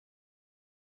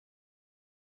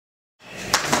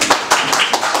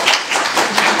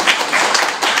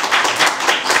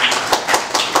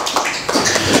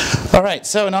All right,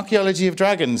 so an archaeology of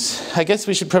dragons. I guess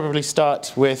we should probably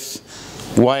start with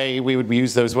why we would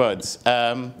use those words.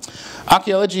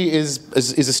 Archaeology is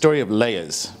a story of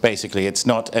layers, basically. It's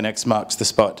not an X marks the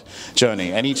spot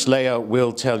journey, and each layer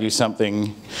will tell you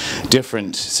something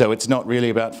different. So it's not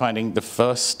really about finding the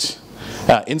first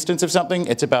instance of something,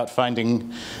 it's about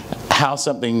finding how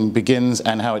something begins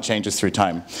and how it changes through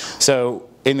time. So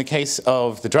in the case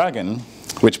of the dragon,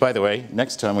 which, by the way,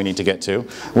 next time we need to get to,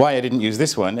 why I didn't use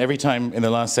this one. Every time in the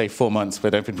last, say, 4 months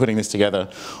when I've been putting this together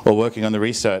or working on the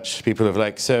research, people have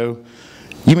like, so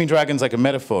you mean dragons like a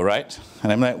metaphor, right?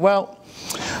 And I'm like, well,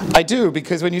 I do,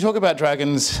 because when you talk about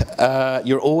dragons,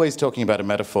 you're always talking about a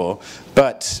metaphor,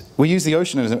 but we use the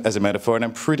ocean as a metaphor, and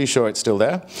I'm pretty sure it's still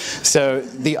there. So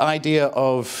the idea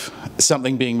of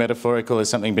something being metaphorical or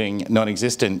something being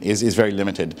non-existent is very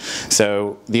limited.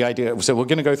 So the idea, so we're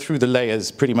going to go through the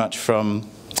layers pretty much from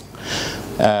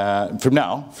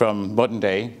modern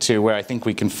day to where I think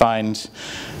we can find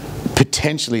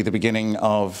potentially the beginning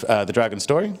of the dragon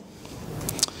story.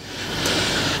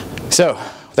 So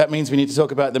that means we need to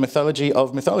talk about the mythology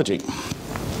of mythology.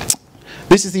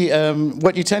 This is the,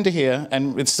 what you tend to hear,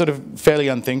 and it's sort of fairly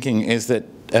unthinking, is that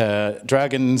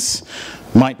dragons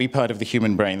might be part of the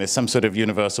human brain. There's some sort of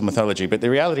universal mythology, but the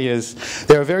reality is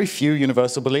there are very few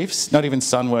universal beliefs. Not even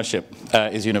sun worship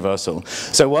is universal.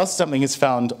 So whilst something is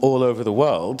found all over the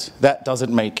world, that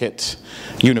doesn't make it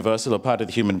universal or part of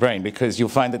the human brain, because you'll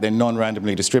find that they're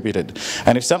non-randomly distributed.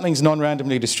 And if something's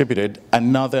non-randomly distributed,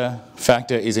 another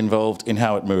factor is involved in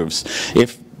how it moves.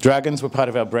 If dragons were part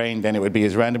of our brain, then it would be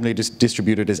as randomly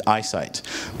distributed as eyesight.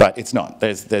 But it's not.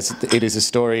 It is a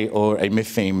story or a myth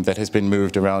theme that has been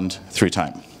moved around through time.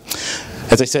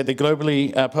 As I said, they're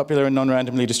globally popular and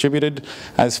non-randomly distributed.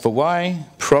 As for why,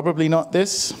 probably not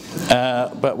this,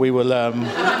 but we will, yeah.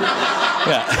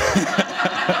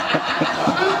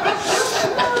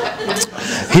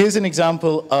 Here's an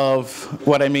example of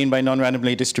what I mean by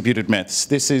non-randomly distributed myths.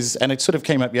 This is, and it sort of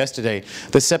came up yesterday,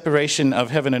 the separation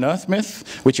of heaven and earth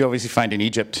myth, which you obviously find in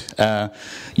Egypt.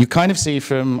 You kind of see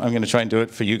from, I'm going to try and do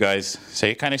it for you guys, so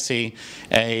you kind of see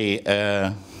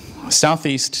a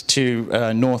southeast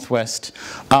to northwest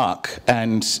arc,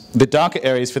 and the darker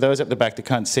areas, for those up the back that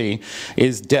can't see,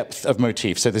 is depth of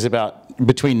motif. So there's about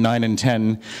between 9 and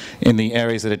 10 in the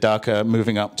areas that are darker,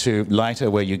 moving up to lighter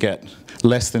where you get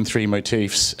less than 3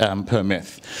 motifs per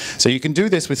myth. So you can do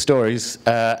this with stories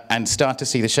and start to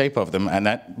see the shape of them, and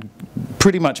that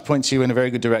pretty much points you in a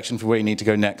very good direction for where you need to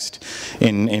go next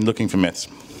in looking for myths.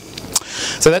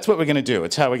 So that's what we're going to do.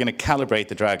 It's how we're going to calibrate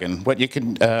the dragon. What you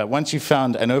can, once you've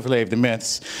found an overlay of the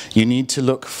myths, you need to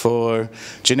look for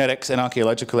genetics and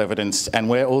archaeological evidence, and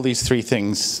where all these three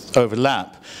things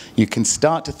overlap, you can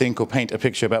start to think or paint a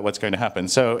picture about what's going to happen.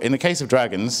 So in the case of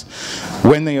dragons,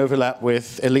 when they overlap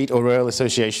with elite or royal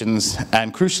associations,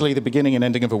 and crucially the beginning and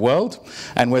ending of a world,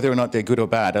 and whether or not they're good or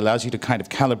bad, allows you to kind of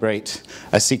calibrate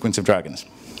a sequence of dragons.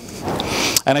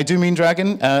 And I do mean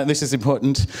dragon. This is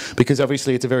important because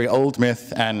obviously it's a very old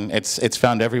myth and it's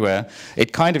found everywhere.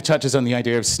 It kind of touches on the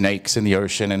idea of snakes in the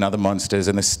ocean and other monsters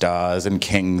and the stars and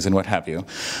kings and what have you.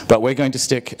 But we're going to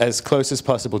stick as close as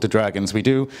possible to dragons. We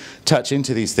do touch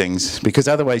into these things because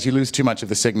otherwise you lose too much of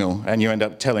the signal and you end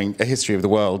up telling a history of the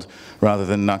world rather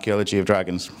than an archaeology of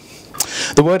dragons.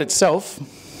 The word itself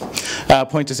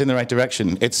point us in the right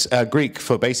direction. It's Greek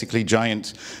for basically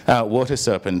giant water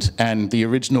serpent, and the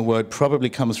original word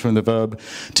probably comes from the verb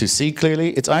to see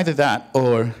clearly. It's either that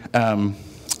or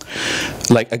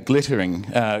like a glittering.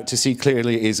 To see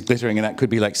clearly is glittering, and that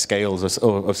could be like scales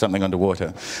or something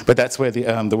underwater. But that's where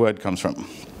the word comes from.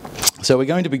 So we're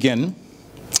going to begin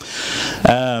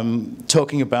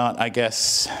talking about, I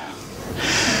guess,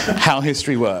 how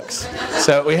history works.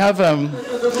 So we have,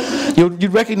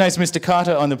 you'd recognize Mr.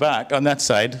 Carter on the back, on that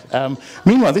side.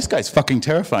 Meanwhile, this guy's fucking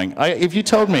terrifying. If you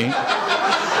told me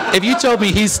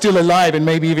he's still alive and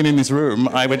maybe even in this room,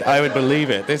 I would believe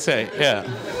it. They say, yeah.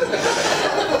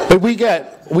 But we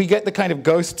get the kind of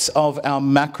ghosts of our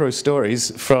macro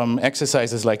stories from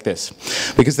exercises like this.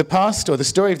 Because the past, or the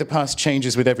story of the past,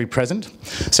 changes with every present.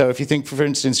 So if you think, for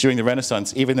instance, during the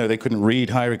Renaissance, even though they couldn't read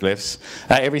hieroglyphs,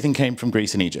 everything came from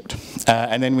Greece and Egypt.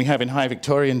 And then we have in high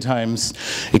Victorian times,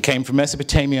 it came from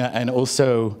Mesopotamia, and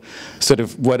also sort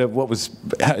of what was,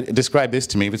 describe this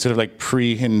to me, but sort of like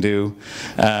pre-Hindu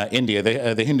India.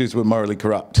 The Hindus were morally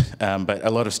corrupt, but a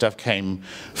lot of stuff came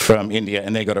from India,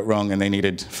 and they got it wrong, and they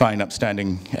needed fine,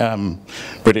 upstanding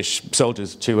British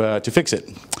soldiers to fix it.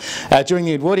 During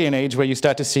the Edwardian Age, where you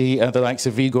start to see the likes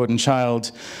of V. Gordon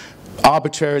Childe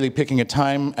arbitrarily picking a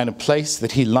time and a place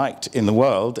that he liked in the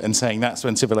world and saying that's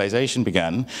when civilization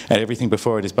began, and everything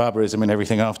before it is barbarism and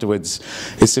everything afterwards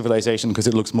is civilization because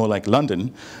it looks more like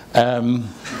London.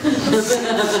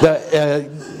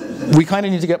 We kind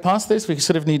of need to get past this. We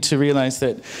sort of need to realize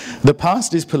that the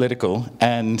past is political,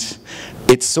 and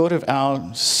it's sort of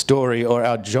our story or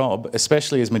our job,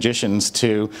 especially as magicians,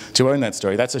 to own that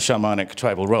story. That's a shamanic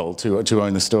tribal role, to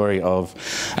own the story of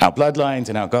our bloodlines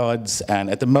and our gods. And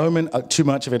at the moment, too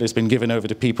much of it has been given over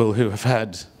to people who have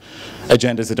had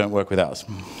agendas that don't work with ours.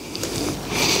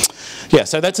 Yeah,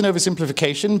 so that's an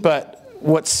oversimplification, but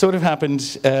what's sort of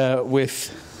happened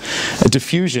with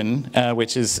diffusion,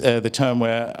 which is the term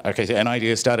where, okay, so an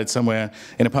idea started somewhere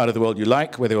in a part of the world you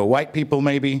like, where there were white people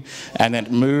maybe, and then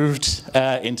it moved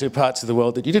into parts of the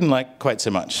world that you didn't like quite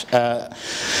so much.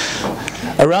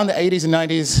 Around the 80s and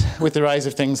 90s, with the rise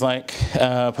of things like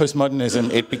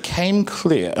postmodernism, it became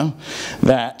clear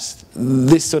that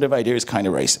this sort of idea is kind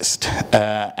of racist.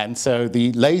 And so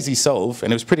the lazy solve,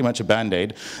 and it was pretty much a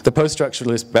band-aid, the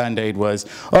post-structuralist band-aid was,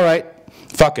 all right,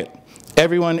 fuck it.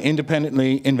 Everyone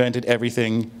independently invented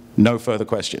everything, no further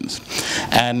questions.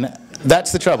 And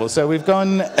that's the trouble. So we've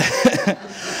gone,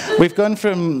 we've gone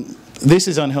from this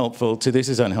is unhelpful to this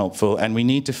is unhelpful, and we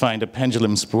need to find a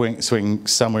pendulum swing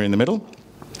somewhere in the middle.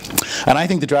 And I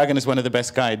think the dragon is one of the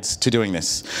best guides to doing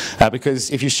this, because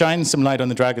if you shine some light on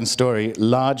the dragon story,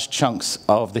 large chunks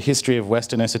of the history of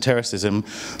Western esotericism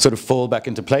sort of fall back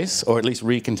into place, or at least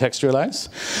recontextualize.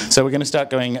 So we're going to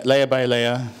start going layer by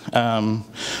layer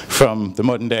from the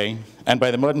modern day. And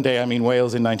by the modern day, I mean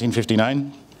Wales in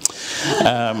 1959.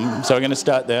 So we're going to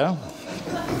start there.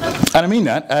 And I mean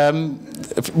that.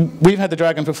 We've had the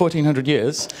dragon for 1,400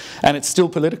 years, and it's still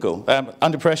political.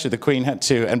 Under pressure, the Queen had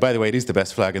to, and by the way, it is the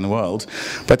best flag in the world,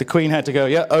 but the Queen had to go,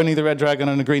 yeah, only the red dragon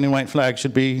on a green and white flag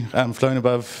should be flown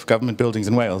above government buildings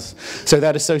in Wales. So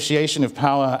that association of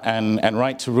power and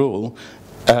right to rule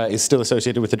is still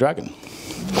associated with the dragon.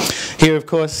 Here, of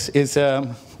course, is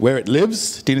where it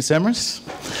lives, Dinas Emrys.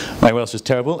 My Welsh is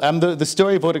terrible. The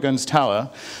story of Vortigern's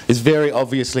Tower is very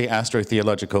obviously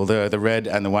astrotheological, the red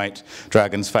and the white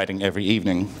dragons fighting every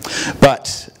evening.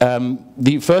 But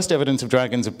the first evidence of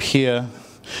dragons appear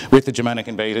with the Germanic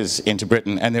invaders into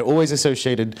Britain, and they're always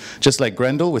associated, just like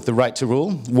Grendel, with the right to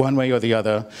rule, one way or the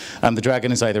other. The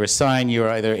dragon is either a sign, you're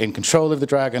either in control of the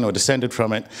dragon or descended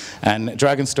from it, and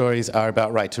dragon stories are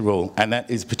about right to rule. And that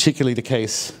is particularly the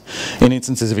case in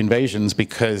instances of invasions,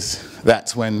 because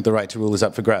that's when the right to rule is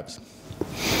up for grabs.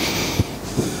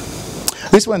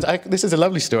 This is a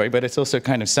lovely story, but it's also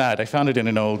kind of sad. I found it in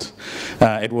an old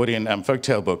Edwardian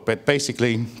folktale book, but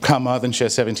basically, Carmarthenshire,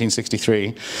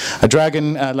 1763, a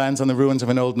dragon lands on the ruins of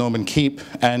an old Norman keep,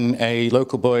 and a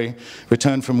local boy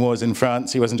returned from wars in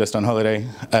France, he wasn't just on holiday,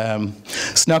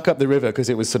 snuck up the river because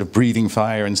it was sort of breathing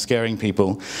fire and scaring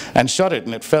people, and shot it,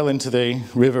 and it fell into the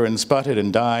river and sputtered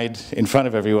and died in front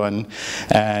of everyone,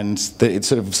 and it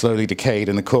sort of slowly decayed,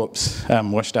 and the corpse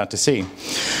washed out to sea.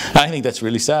 I think that's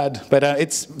really sad, but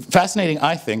it's fascinating,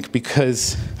 I think,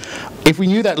 because if we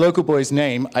knew that local boy's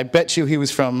name, I bet you he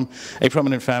was from a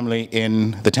prominent family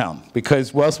in the town.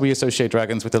 Because whilst we associate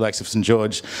dragons with the likes of St.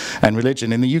 George and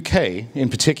religion, in the UK in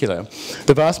particular,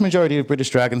 the vast majority of British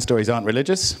dragon stories aren't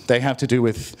religious. They have to do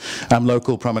with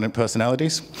local prominent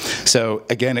personalities. So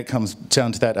again, it comes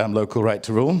down to that local right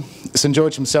to rule. St.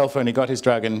 George himself only got his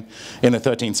dragon in the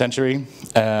 13th century.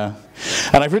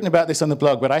 And I've written about this on the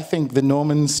blog, but I think the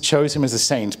Normans chose him as a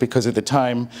saint because at the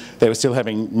time they were still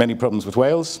having many problems with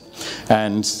Wales.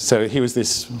 And so he was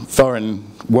this foreign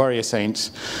warrior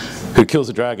saint who kills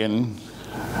a dragon,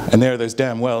 and there are those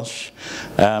damn Welsh.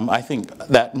 I think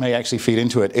that may actually feed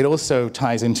into it. It also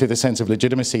ties into the sense of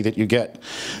legitimacy that you get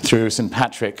through St.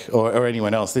 Patrick or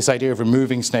anyone else. This idea of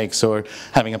removing snakes or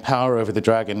having a power over the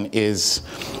dragon is,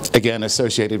 again,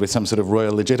 associated with some sort of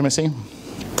royal legitimacy.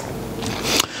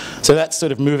 So that's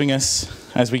sort of moving us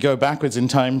as we go backwards in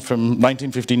time from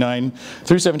 1959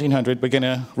 through 1700. We're going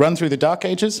to run through the Dark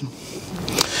Ages.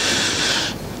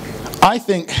 I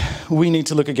think we need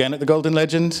to look again at the Golden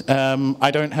Legend. I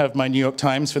don't have my New York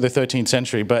Times for the 13th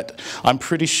century, but I'm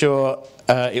pretty sure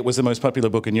it was the most popular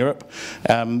book in Europe.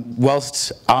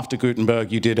 Whilst after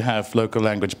Gutenberg you did have local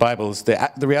language Bibles,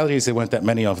 the reality is there weren't that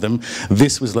many of them.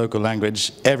 This was local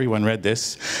language, everyone read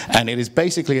this, and it is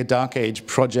basically a Dark Age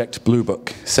Project Blue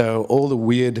Book. So all the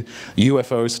weird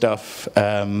UFO stuff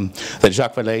that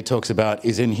Jacques Vallée talks about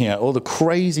is in here. All the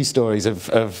crazy stories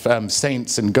of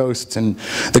saints and ghosts and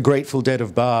the Grateful Dead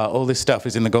of Bar, all this stuff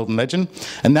is in the Golden Legend,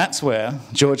 and that's where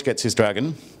George gets his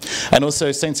dragon. And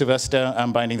also Saint Sylvester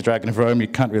binding the Dragon of Rome. You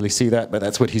can't really see that, but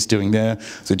that's what he's doing there.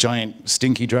 It's a giant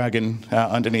stinky dragon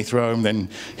underneath Rome, then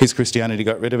his Christianity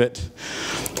got rid of it.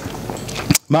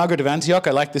 Margaret of Antioch,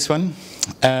 I like this one.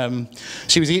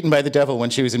 She was eaten by the devil when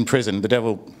she was in prison. The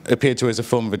devil appeared to her as a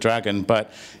form of a dragon,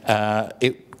 but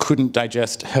it couldn't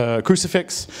digest her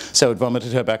crucifix, so it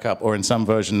vomited her back up, or in some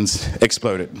versions,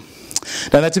 exploded.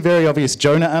 Now that's a very obvious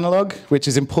Jonah analog, which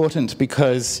is important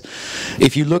because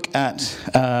if you look at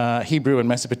Hebrew and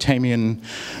Mesopotamian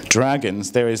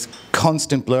dragons, there is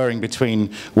constant blurring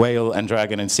between whale and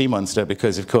dragon and sea monster,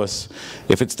 because of course,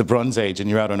 if it's the Bronze Age and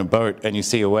you're out on a boat and you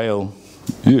see a whale,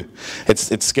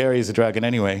 it's scary as a dragon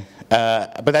anyway.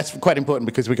 But that's quite important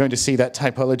because we're going to see that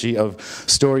typology of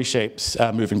story shapes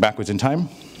moving backwards in time.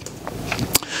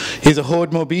 Here's a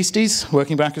horde more beasties,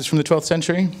 working backwards from the 12th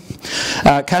century.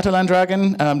 Catalan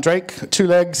dragon, drake, 2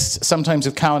 legs, sometimes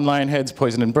with cow and lion heads,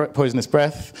 poisonous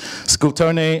breath.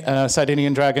 Scultone,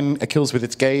 Sardinian dragon, kills with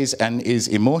its gaze and is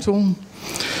immortal.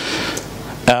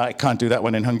 I can't do that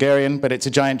one in Hungarian, but it's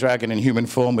a giant dragon in human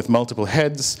form with multiple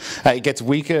heads. It gets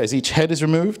weaker as each head is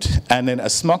removed. And then a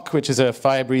smok, which is a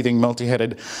fire-breathing,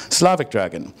 multi-headed Slavic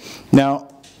dragon. Now,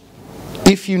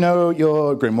 if you know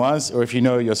your grimoires, or if you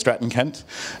know your Stratton Kent,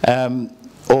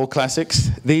 all classics,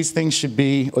 these things should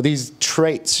be, or these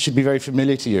traits should be very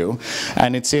familiar to you.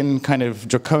 And it's in kind of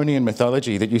draconian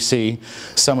mythology that you see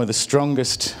some of the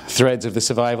strongest threads of the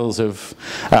survivals of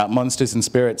monsters and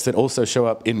spirits that also show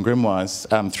up in grimoires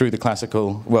through the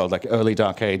classical world, like early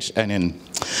Dark Age and in.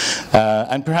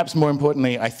 And perhaps more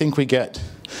importantly, I think we get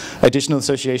additional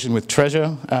association with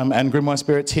treasure and grimoire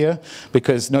spirits here,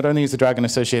 because not only is the dragon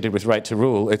associated with right to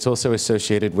rule, it's also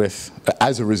associated with,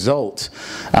 as a result,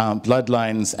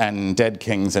 bloodlines and dead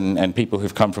kings and people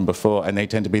who've come from before, and they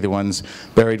tend to be the ones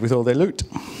buried with all their loot.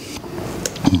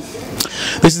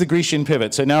 This is the Grecian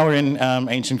pivot. So now we're in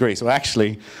ancient Greece. Well,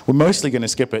 actually, we're mostly going to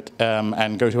skip it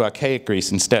and go to archaic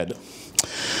Greece instead.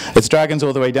 It's dragons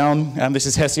all the way down. This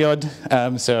is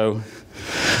Hesiod. So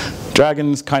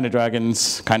dragons, kind of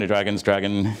dragons,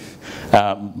 dragon,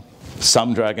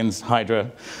 some dragons,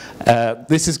 Hydra.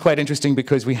 This is quite interesting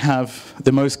because we have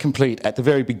the most complete, at the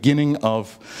very beginning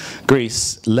of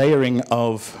Greece, layering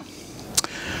of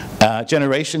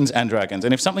generations and dragons.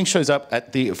 And if something shows up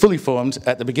at the fully formed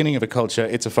at the beginning of a culture,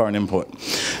 it's a foreign import,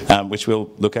 which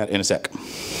we'll look at in a sec.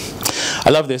 I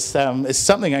love this. It's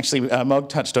something actually Mog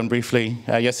touched on briefly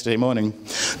yesterday morning.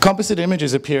 Composite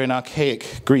images appear in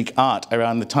archaic Greek art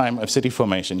around the time of city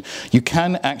formation. You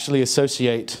can actually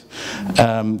associate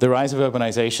the rise of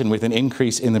urbanization with an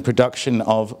increase in the production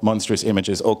of monstrous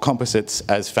images, or composites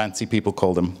as fancy people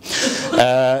call them.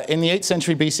 In the 8th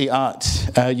century BC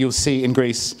art, you'll see in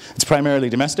Greece, it's primarily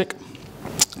domestic.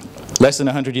 Less than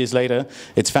 100 years later,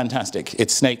 it's fantastic.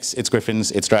 It's snakes, it's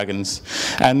griffins, it's dragons.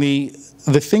 And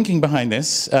the thinking behind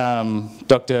this,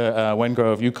 Dr.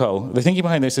 Wengrow of UCOL, the thinking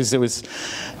behind this is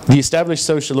the established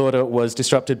social order was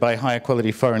disrupted by higher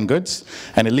quality foreign goods,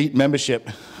 and elite membership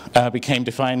became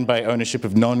defined by ownership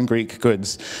of non-Greek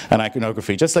goods and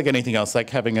iconography. Just like anything else, like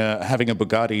having a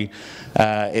Bugatti,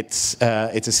 it's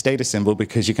a status symbol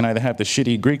because you can either have the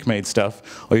shitty Greek-made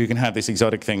stuff, or you can have these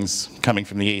exotic things coming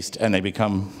from the East, and they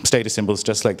become status symbols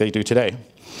just like they do today.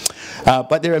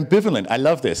 But they're ambivalent. I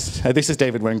love this. This is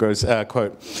David Wengrow's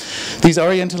quote. These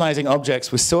orientalizing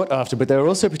objects were sought after, but they are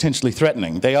also potentially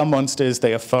threatening. They are monsters,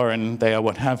 they are foreign, they are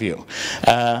what have you.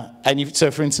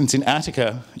 So for instance, in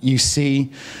Attica, you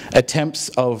see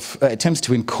attempts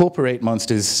to incorporate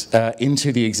monsters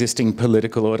into the existing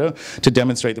political order to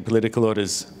demonstrate the political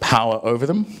order's power over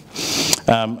them.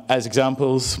 As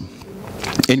examples,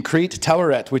 in Crete,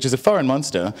 Taweret, which is a foreign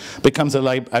monster, becomes a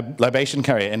libation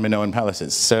carrier in Minoan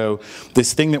palaces. So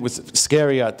this thing that was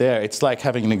scary out there, it's like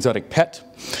having an exotic pet.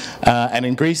 And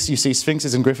in Greece, you see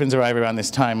sphinxes and griffins arrive around this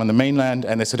time on the mainland,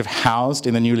 and they're sort of housed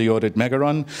in the newly ordered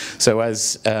megaron. So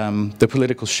as the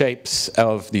political shapes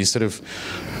of these sort of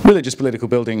religious political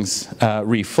buildings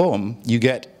reform, you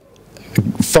get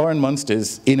foreign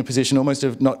monsters in a position almost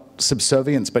of not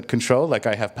subservience but control, like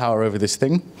I have power over this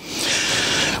thing.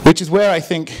 which is where I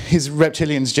think his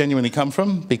reptilians genuinely come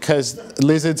from, because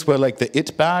lizards were like the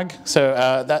it bag. So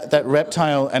that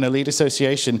reptile and elite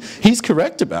association, he's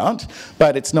correct about,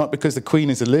 but it's not because the queen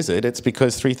is a lizard, it's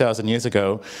because 3,000 years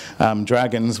ago,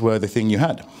 dragons were the thing you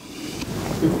had.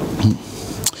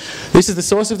 This is the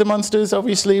source of the monsters,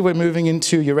 obviously. We're moving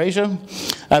into Eurasia.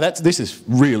 This is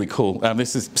really cool.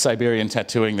 This is Siberian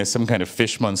tattooing. There's some kind of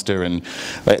fish monster, and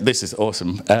this is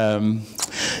awesome.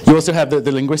 You also have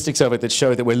the linguistics of it that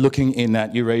show that we're looking in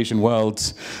that Eurasian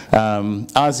world.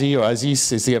 Azi or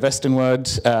Aziz is the Avestan word.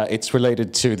 It's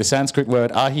related to the Sanskrit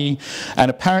word ahi.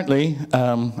 And apparently,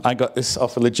 I got this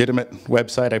off a legitimate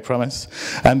website, I promise.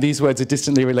 And these words are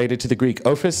distantly related to the Greek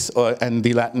ophis and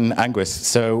the Latin anguis.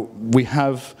 So we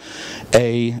have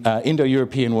a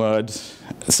Indo-European word.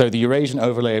 So the Eurasian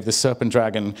overlay of the serpent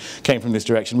dragon came from this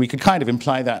direction. We could kind of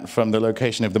imply that from the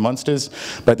location of the monsters,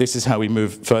 but this is how we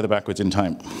move further backwards in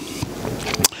time.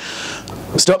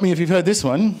 Stop me if you've heard this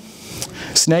one.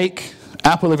 Snake,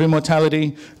 apple of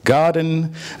immortality,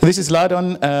 garden. This is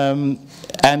Ladon,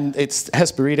 and it's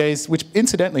Hesperides, which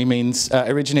incidentally means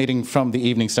originating from the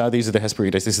evening star. These are the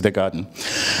Hesperides, this is the garden.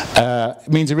 It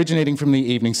means originating from the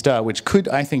evening star, which could,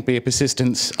 I think, be a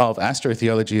persistence of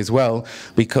astrotheology as well,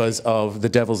 because of the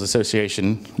devil's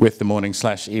association with the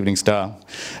morning/evening star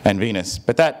and Venus.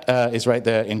 But that is right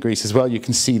there in Greece as well. You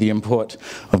can see the import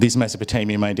of these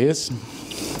Mesopotamian ideas.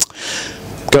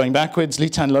 Going backwards,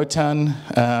 Litan Lotan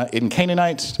in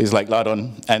Canaanite is like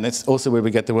Ladon, and that's also where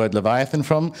we get the word Leviathan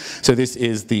from. So this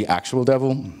is the actual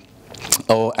devil.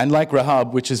 And like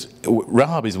Rahab,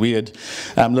 Rahab is weird.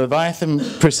 Leviathan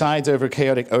presides over a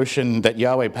chaotic ocean that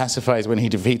Yahweh pacifies when he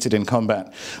defeats it in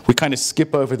combat. We kind of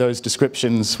skip over those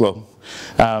descriptions. Well,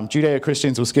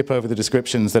 Judeo-Christians will skip over the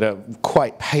descriptions that are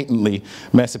quite patently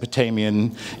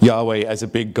Mesopotamian, Yahweh as a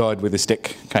big god with a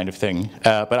stick kind of thing.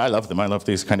 But I love them. I love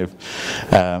these kind of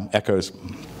echoes.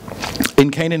 In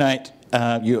Canaanite,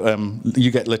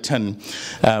 you get Latan,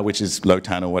 which is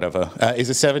Lotan or whatever, is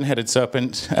a seven-headed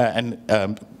serpent and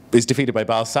is defeated by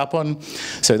Baal Sapon.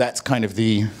 So that's kind of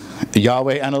the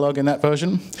Yahweh analog in that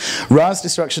version. Ra's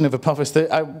destruction of Apophis.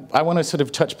 I want to sort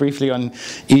of touch briefly on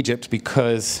Egypt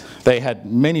because they had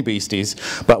many beasties,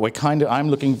 but I'm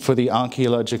looking for the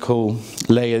archaeological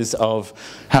layers of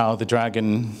how the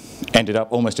dragon ended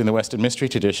up almost in the Western mystery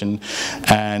tradition,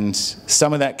 and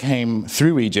some of that came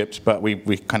through Egypt, but we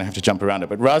kind of have to jump around it.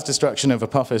 But Ra's destruction of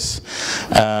Apophis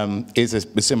is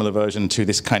a similar version to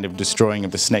this kind of destroying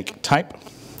of the snake type.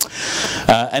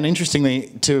 And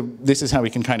interestingly, this is how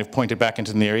we can kind of point it back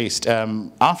into the Near East.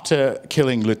 After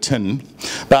killing Lutun,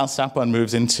 Baal Sapon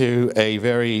moves into a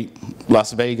very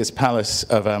Las Vegas palace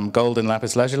of gold and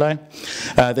lapis lazuli.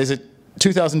 There's a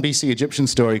 2000 BC Egyptian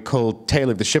story called Tale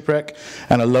of the Shipwreck,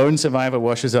 and a lone survivor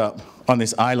washes up on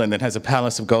this island that has a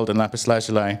palace of gold and lapis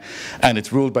lazuli, and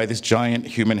it's ruled by this giant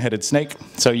human-headed snake.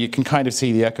 So you can kind of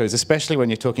see the echoes, especially when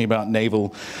you're talking about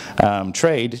naval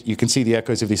trade. You can see the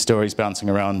echoes of these stories bouncing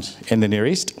around in the Near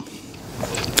East.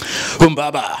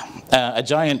 Humbaba, a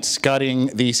giant guarding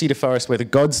the cedar forest where the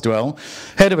gods dwell,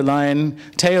 head of a lion,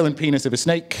 tail and penis of a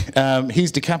snake.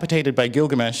 He's decapitated by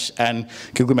Gilgamesh, and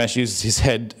Gilgamesh uses his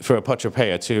head for a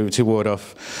Patropeia to ward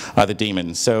off other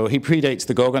demons. So he predates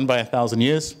the Gorgon by 1,000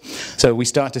 years. So we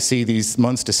start to see these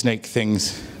monster snake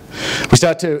things.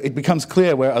 It becomes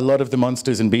clear where a lot of the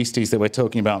monsters and beasties that we're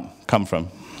talking about come from.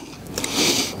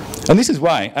 And this is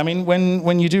why. I mean,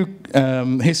 when you do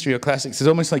history or classics, it's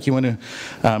almost like you want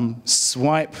to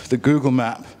swipe the Google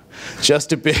map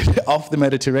just a bit off the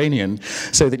Mediterranean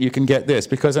so that you can get this.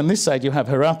 Because on this side you have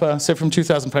Harappa. So from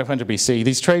 2500 BC,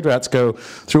 these trade routes go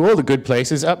through all the good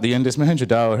places, up the Indus,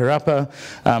 Mohenjo-Daro,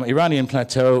 Harappa, Iranian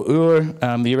plateau, Ur,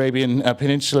 the Arabian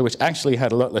Peninsula, which actually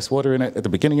had a lot less water in it at the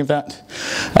beginning of that,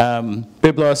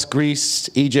 Byblos, Greece,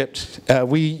 Egypt.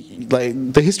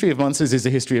 The history of monsters is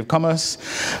the history of commerce,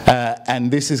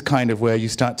 and this is kind of where you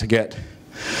start to get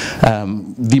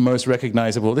the most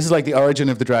recognizable. This is like the origin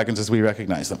of the dragons as we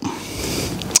recognize them.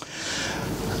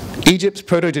 Egypt's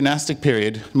proto-dynastic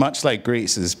period, much like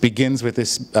Greece's, begins with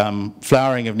this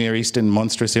flowering of Near Eastern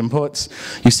monstrous imports.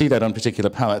 You see that on particular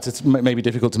palettes. It's maybe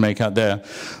difficult to make out there.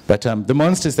 But the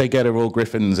monsters they get are all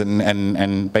griffins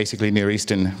and basically Near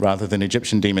Eastern rather than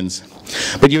Egyptian demons.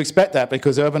 But you expect that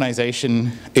because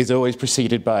urbanization is always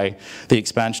preceded by the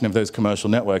expansion of those commercial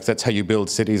networks. That's how you build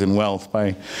cities and wealth,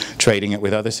 by trading it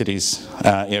with other cities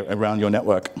around your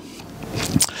network.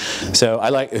 So I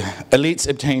like elites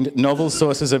obtained novel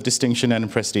sources of distinction and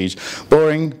prestige.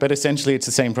 Boring, but essentially it's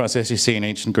the same process you see in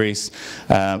ancient Greece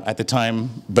at the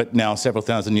time, but now several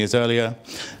thousand years earlier.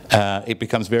 It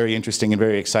becomes very interesting and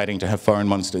very exciting to have foreign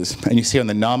monsters. And you see on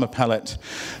the Nama palette,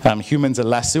 humans are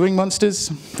lassoing monsters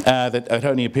that had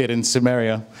only appeared in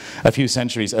Sumeria a few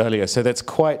centuries earlier. So that's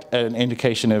quite an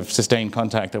indication of sustained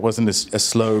contact. That wasn't a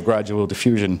slow, gradual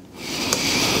diffusion.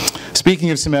 Speaking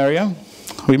of Sumeria,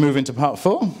 we move into part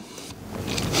 4.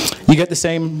 You get the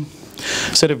same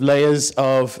sort of layers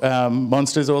of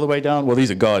monsters all the way down. Well,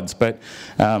 these are gods, but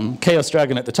Chaos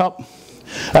Dragon at the top.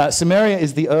 Sumeria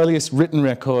is the earliest written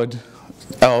record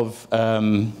of,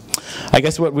 I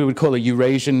guess what we would call a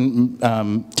Eurasian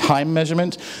time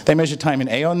measurement. They measure time in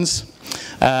aeons,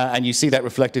 and you see that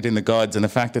reflected in the gods and the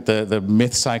fact that the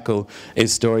myth cycle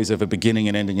is stories of a beginning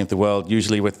and ending of the world,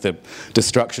 usually with the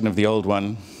destruction of the old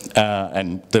one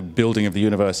and the building of the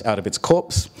universe out of its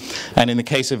corpse. And in the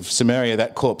case of Sumeria,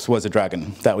 that corpse was a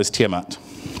dragon. That was Tiamat.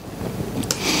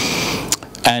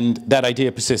 And that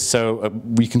idea persists. So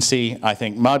we can see, I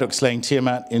think, Marduk slaying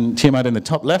Tiamat in the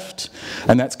top left,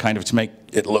 and that's kind of to make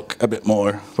it look a bit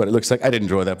more what it looks like. I didn't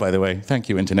draw that, by the way. Thank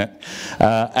you, Internet.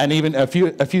 And even a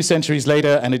few centuries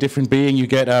later, and a different being, you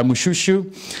get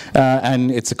Mushushu,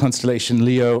 and it's a constellation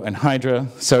Leo and Hydra.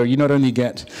 So you not only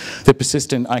get the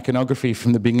persistent iconography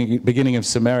from the beginning of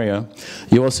Sumeria,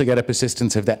 you also get a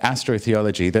persistence of that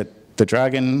astrotheology that the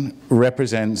dragon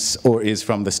represents or is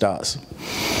from the stars.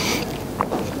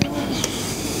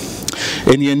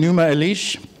 In the Enuma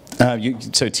Elish,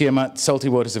 so Tiamat, salty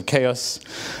waters of chaos,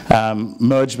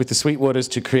 merged with the sweet waters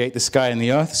to create the sky and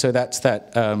the earth. So that's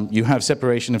that you have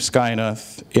separation of sky and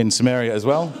earth in Sumeria as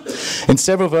well. In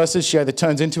several verses, she either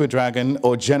turns into a dragon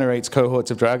or generates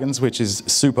cohorts of dragons, which is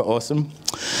super awesome.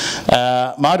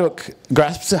 Marduk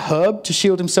grasps a herb to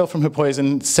shield himself from her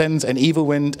poison, sends an evil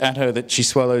wind at her that she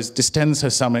swallows, distends her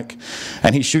stomach,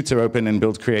 and he shoots her open and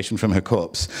builds creation from her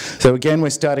corpse. So again, we're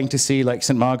starting to see, like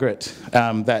St. Margaret,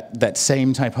 that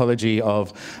same typology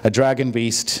of a dragon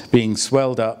beast being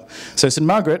swelled up. So St.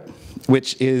 Margaret,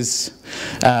 which is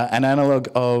an analog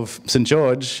of St.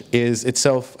 George, is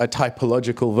itself a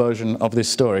typological version of this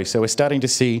story. So we're starting to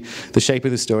see the shape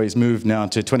of the stories move now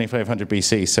to 2500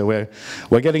 BC. So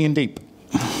we're getting in deep.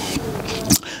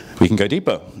 We can go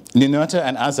deeper. Ninurta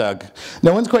and Azag.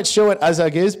 No one's quite sure what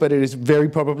Azag is, but it is very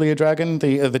probably a dragon.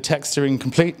 The texts are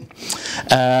incomplete.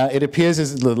 It appears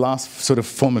as the last sort of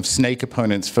form of snake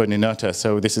opponents for Ninurta,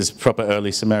 so this is proper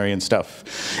early Sumerian stuff.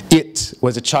 It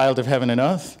was a child of heaven and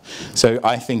earth, so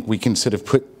I think we can sort of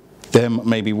put them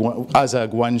maybe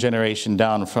Azag one generation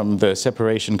down from the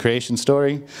separation creation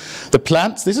story. The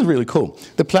plants, this is really cool.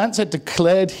 The plants had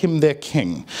declared him their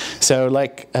king. So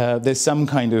like there's some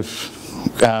kind of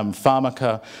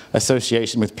pharmaca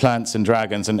association with plants and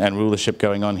dragons and rulership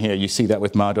going on here. You see that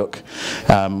with Marduk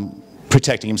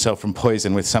protecting himself from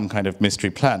poison with some kind of mystery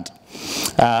plant.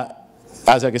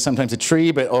 Azag is sometimes a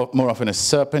tree, but more often a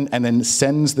serpent, and then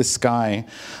sends the sky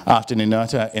after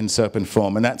Ninurta in serpent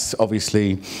form. And that's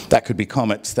obviously, that could be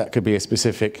comets, that could be a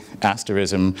specific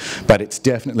asterism, but it's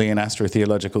definitely an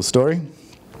astrotheological story.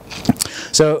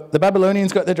 So the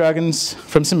Babylonians got their dragons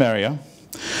from Sumeria.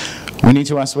 We need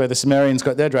to ask where the Sumerians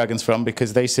got their dragons from,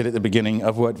 because they sit at the beginning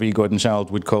of what V. Gordon Child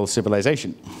would call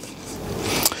civilization.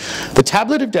 The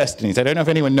Tablet of Destinies. I don't know if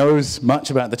anyone knows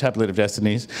much about the Tablet of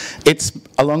Destinies. It's,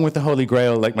 along with the Holy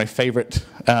Grail, like my favorite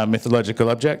mythological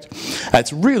object.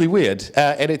 It's really weird,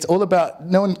 and it's all about,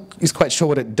 no one is quite sure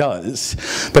what it does,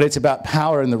 but it's about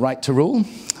power and the right to rule.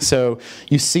 So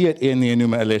you see it in the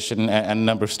Enuma Elish and a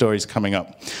number of stories coming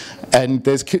up. And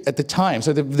there's, at the time,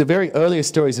 so the very earliest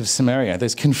stories of Sumeria,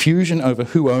 there's confusion over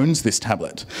who owns this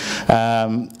tablet,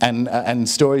 and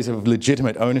stories of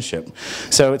legitimate ownership.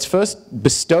 So it's first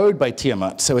bestowed by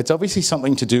Tiamat, so it's obviously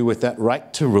something to do with that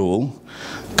right to rule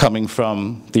coming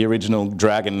from the original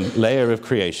dragon layer of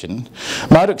creation.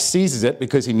 Marduk seizes it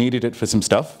because he needed it for some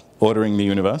stuff, ordering the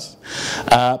universe,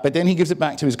 but then he gives it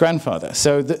back to his grandfather.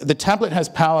 So the tablet has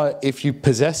power if you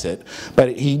possess it,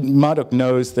 but Marduk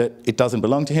knows that it doesn't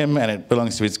belong to him and it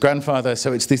belongs to his grandfather,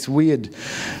 so it's this weird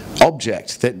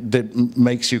object that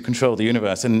makes you control the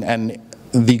universe. And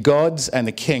the gods and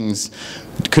the kings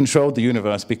controlled the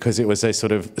universe because it was a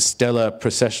sort of stellar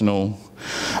processional,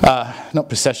 not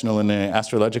processional in an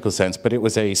astrological sense, but it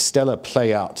was a stellar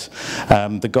play out.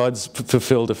 The gods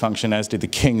fulfilled a function, as did the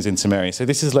kings in Sumeria. So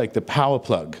this is like the power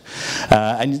plug.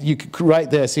 And you could right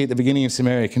there see at the beginning of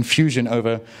Sumeria confusion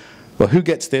over well, who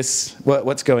gets this?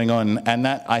 What's going on? And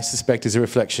that, I suspect, is a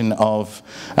reflection of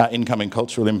incoming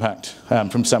cultural impact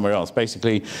from somewhere else,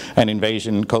 basically an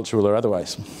invasion, cultural or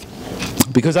otherwise.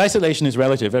 Because isolation is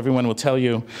relative, everyone will tell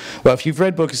you, well, if you've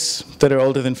read books that are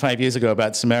older than 5 years ago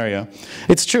about Sumeria,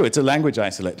 it's true, it's a language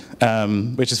isolate,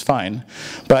 which is fine.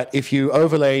 But if you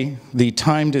overlay the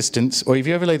time distance, or if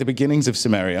you overlay the beginnings of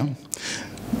Sumeria,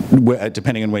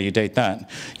 depending on where you date that,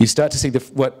 you start to see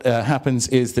what happens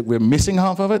is that we're missing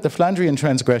half of it. The Flandrian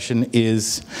transgression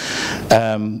is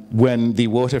when the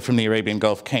water from the Arabian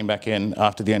Gulf came back in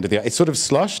after the end of the ice. It sort of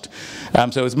sloshed,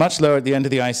 so it was much lower at the end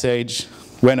of the Ice Age,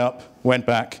 went up, went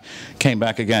back, came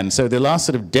back again. So the last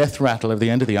sort of death rattle of the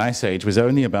end of the Ice Age was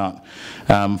only about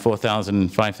 4,000,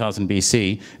 5,000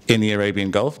 BC in the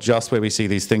Arabian Gulf, just where we see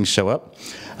these things show up.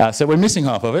 So we're missing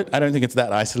half of it. I don't think it's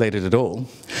that isolated at all.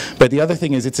 But the other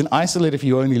thing is it's an isolate if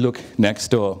you only look next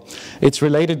door. It's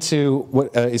related to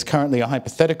what is currently a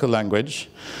hypothetical language,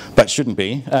 but shouldn't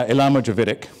be,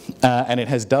 Elamo-Dravidic, and it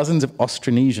has dozens of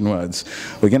Austronesian words.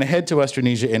 We're going to head to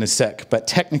Austronesia in a sec, but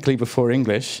technically before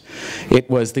English, it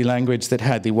was the language that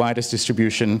had the widest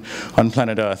distribution on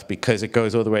planet Earth because it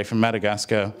goes all the way from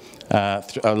Madagascar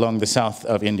along the south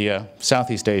of India,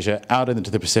 Southeast Asia, out into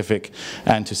the Pacific,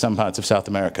 and to some parts of South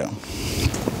America.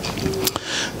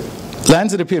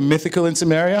 Lands that appear mythical in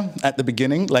Sumeria at the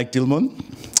beginning, like Dilmun,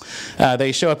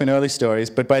 they show up in early stories,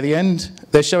 but by the end,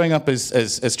 they're showing up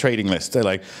as trading lists. They're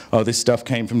like, oh, this stuff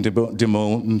came from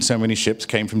Dimul, and so many ships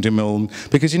came from Dimul.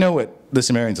 Because you know what the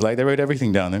Sumerians are like, they wrote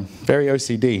everything down. They're very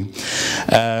OCD.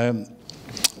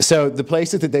 So the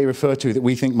places that they refer to that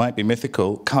we think might be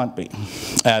mythical can't be.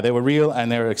 They were real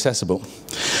and they were accessible.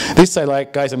 This I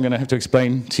like, guys, I'm going to have to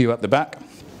explain to you up the back.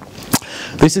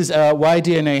 This is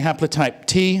Y-DNA haplotype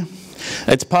T.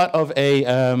 It's part of a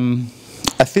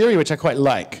theory which I quite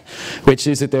like, which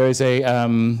is that there is a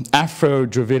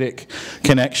Afro-Dravidic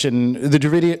connection. The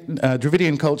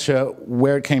Dravidian culture,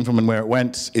 where it came from and where it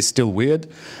went, is still weird,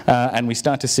 and we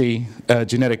start to see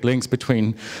genetic links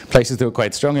between places that were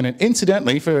quite strong. And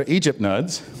incidentally, for Egypt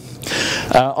nerds,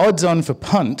 odds on for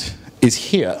Punt is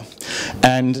here,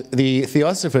 and the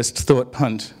Theosophists thought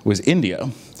Punt was India,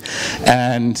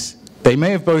 and they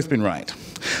may have both been right.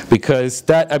 Because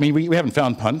that, I mean, we haven't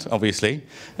found Punt, obviously,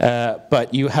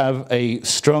 but you have a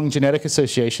strong genetic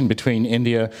association between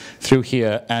India through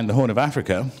here and the Horn of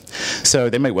Africa.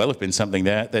 So there may well have been something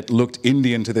there that looked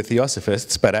Indian to the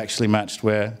Theosophists, but actually matched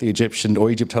where the Egyptian or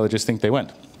Egyptologists think they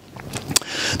went.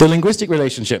 The linguistic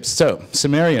relationships. So,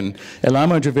 Sumerian,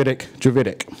 Elamo-Dravidic,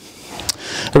 Dravidic.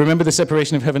 Remember the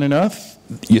separation of heaven and earth?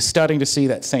 You're starting to see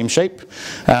that same shape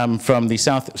from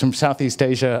Southeast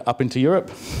Asia up into Europe.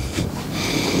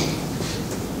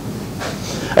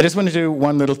 I just want to do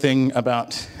one little thing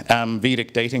about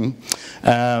Vedic dating.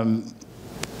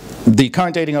 The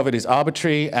current dating of it is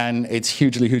arbitrary, and it's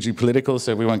hugely, hugely political,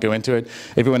 so we won't go into it.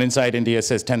 Everyone inside India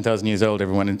says 10,000 years old.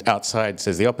 Everyone outside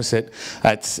says the opposite.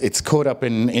 It's caught up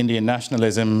in Indian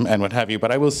nationalism and what have you,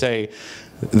 but I will say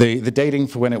the dating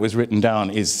for when it was written down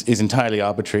is entirely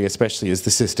arbitrary, especially as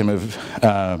the system of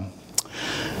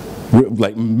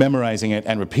like memorizing it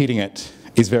and repeating it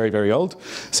is very, very old.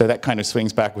 So that kind of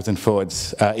swings backwards and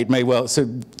forwards. It may well, so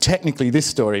technically this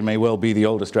story may well be the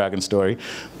oldest dragon story,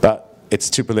 but it's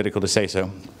too political to say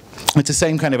so. It's the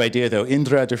same kind of idea, though.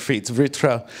 Indra defeats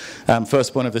Vritra,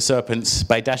 firstborn of the serpents,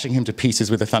 by dashing him to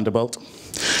pieces with a thunderbolt.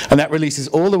 And that releases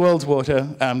all the world's water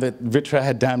that Vritra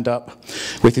had dammed up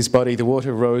with his body. The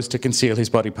water rose to conceal his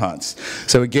body parts.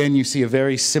 So again, you see a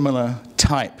very similar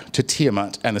type to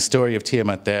Tiamat and the story of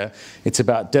Tiamat there. It's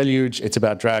about deluge, it's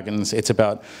about dragons, it's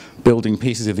about building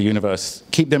pieces of the universe.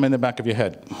 Keep them in the back of your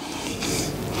head.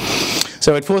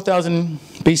 So at 4,000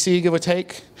 BC, give or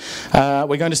take,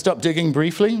 we're going to stop digging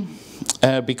briefly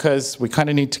because we kind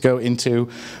of need to go into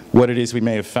what it is we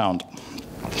may have found.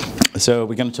 So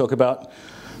we're going to talk about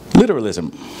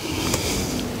literalism.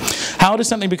 How does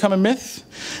something become a myth?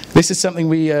 This is something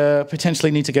we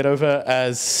potentially need to get over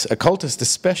as occultists,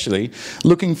 especially,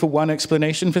 looking for one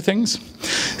explanation for things.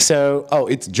 So, oh,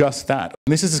 it's just that.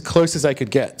 And this is as close as I could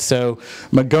get. So,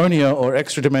 Magonia, or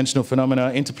extra-dimensional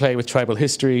phenomena, interplay with tribal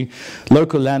history,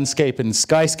 local landscape and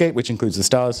skyscape, which includes the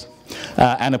stars,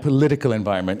 and a political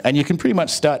environment. And you can pretty much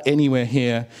start anywhere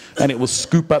here, and it will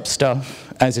scoop up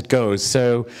stuff as it goes.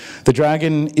 So, the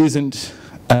dragon isn't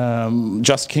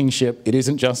just kingship, it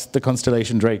isn't just the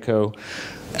constellation Draco,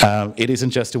 it isn't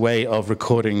just a way of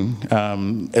recording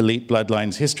elite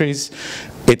bloodlines' histories,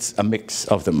 it's a mix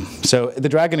of them. So the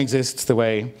dragon exists the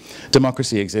way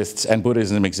democracy exists and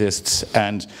Buddhism exists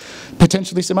and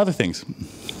potentially some other things.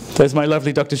 There's my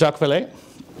lovely Dr. Jacques Vallée.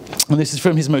 And this is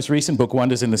from his most recent book,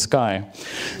 Wonders in the Sky.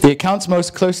 The accounts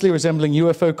most closely resembling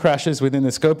UFO crashes within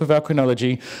the scope of our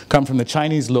chronology come from the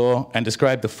Chinese lore and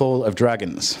describe the fall of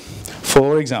dragons.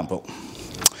 For example,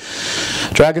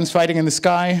 dragons fighting in the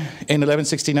sky in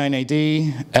 1169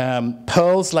 AD.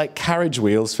 Pearls like carriage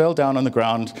wheels fell down on the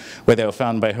ground where they were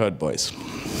found by herd boys.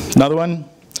 Another one.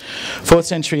 4th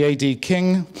century AD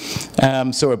king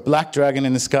saw a black dragon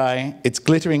in the sky. Its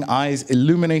glittering eyes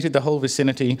illuminated the whole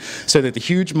vicinity so that the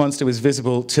huge monster was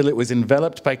visible till it was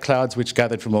enveloped by clouds which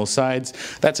gathered from all sides.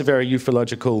 That's a very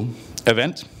ufological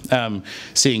event,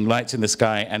 seeing lights in the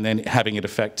sky and then having it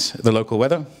affect the local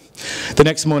weather. The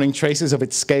next morning, traces of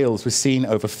its scales were seen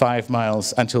over 5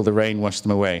 miles until the rain washed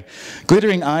them away.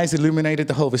 Glittering eyes illuminated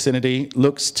the whole vicinity.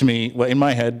 Looks to me, well, in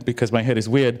my head, because my head is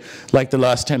weird, like the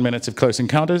last 10 minutes of Close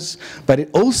Encounters. But it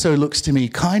also looks to me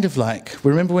kind of like,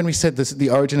 remember when we said this, the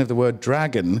origin of the word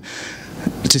dragon,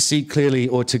 to see clearly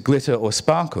or to glitter or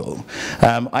sparkle?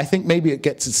 I think maybe it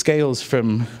gets its scales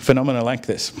from phenomena like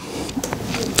this.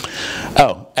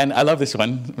 Oh, and I love this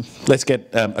one. Let's get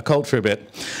occult for a bit.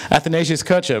 Athanasius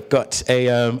Kircher got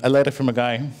a letter from a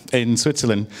guy in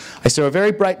Switzerland. I saw a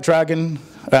very bright dragon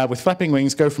with flapping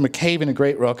wings go from a cave in a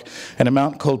great rock and a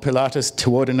mount called Pilatus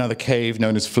toward another cave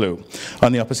known as Flu,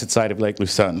 on the opposite side of Lake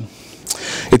Lucerne.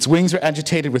 Its wings were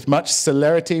agitated with much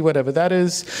celerity, whatever that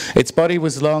is. Its body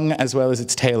was long as well as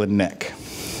its tail and neck.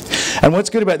 And what's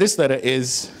good about this letter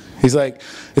is, he's like,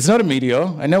 it's not a meteor.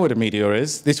 I know what a meteor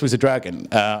is. This was a dragon.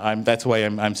 That's why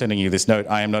I'm sending you this note.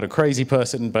 I am not a crazy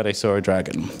person, but I saw a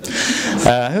dragon.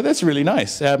 That's really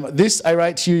nice. This I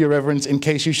write to you, Your Reverence, in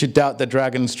case you should doubt that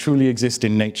dragons truly exist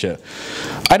in nature.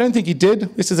 I don't think he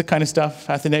did. This is the kind of stuff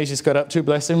Athanasius got up to,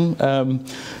 bless him.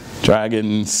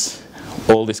 Dragons,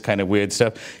 all this kind of weird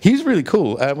stuff. He's really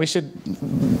cool.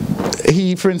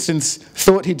 He, for instance,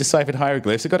 thought he deciphered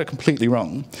hieroglyphs. He got it completely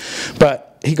wrong. But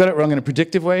he got it wrong in a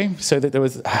predictive way, so that there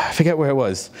was, I forget where it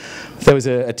was. There was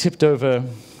a tipped over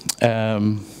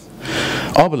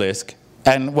obelisk,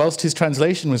 and whilst his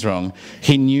translation was wrong,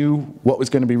 he knew what was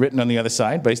going to be written on the other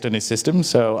side based on his system,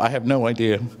 so I have no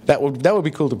idea. That would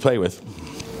be cool to play with.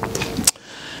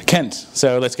 Kent,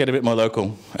 so let's get a bit more local.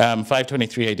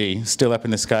 523 AD, still up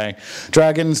in the sky.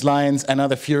 Dragons, lions, and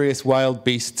other furious wild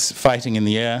beasts fighting in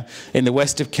the air. In the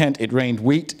west of Kent, it rained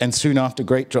wheat, and soon after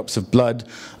great drops of blood,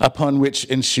 upon which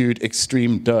ensued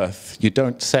extreme dearth. You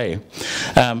don't say.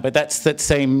 But that's that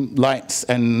same lights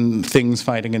and things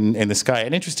fighting in the sky.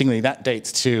 And interestingly, that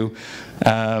dates to,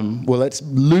 well, that's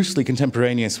loosely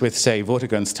contemporaneous with, say,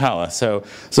 Vortigern's tower. So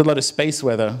there's a lot of space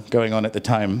weather going on at the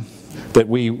time that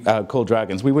we call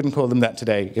dragons. We wouldn't call them that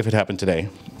today if it happened today.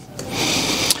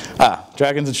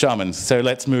 Dragons and shamans. So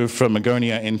let's move from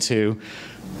Magonia into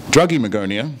druggy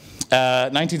Magonia.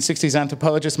 1960s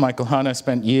anthropologist Michael Hanna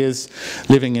spent years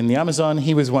living in the Amazon.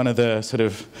 He was one of the sort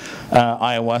of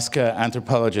ayahuasca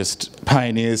anthropologist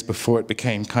pioneers before it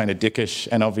became kind of dickish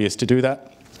and obvious to do that.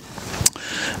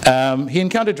 He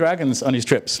encountered dragons on his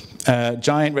trips,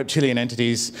 giant reptilian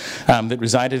entities that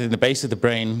resided in the base of the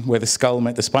brain where the skull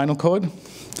met the spinal cord.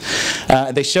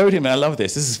 They showed him, and I love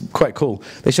this is quite cool,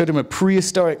 they showed him a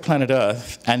prehistoric planet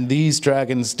Earth and these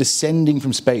dragons descending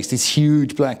from space, these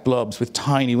huge black blobs with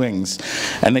tiny wings.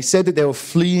 And they said that they were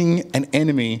fleeing an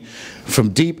enemy from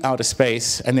deep outer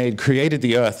space, and they had created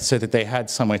the Earth so that they had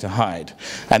somewhere to hide,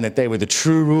 and that they were the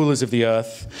true rulers of the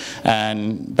Earth,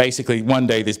 and basically one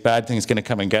day this bad thing is going to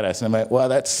come and get us. And I'm like, well,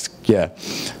 that's, yeah,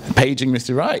 paging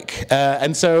Mr. Reich.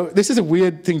 And so this is a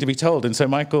weird thing to be told, and so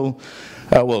Michael,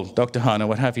 well, Dr. Hanna,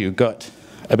 what have you, got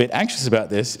a bit anxious about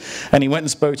this, and he went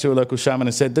and spoke to a local shaman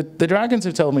and said, the dragons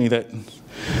have told me that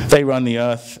they run the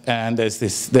Earth, and there's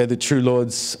this, they're the true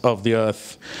lords of the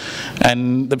Earth.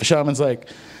 And the shaman's like,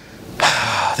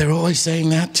 they're always saying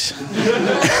that.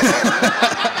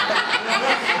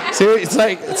 So it's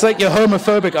like your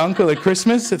homophobic uncle at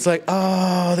Christmas. It's like,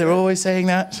 oh, they're always saying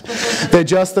that. They're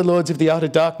just the lords of the outer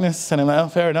darkness. And I'm like, oh,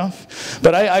 fair enough.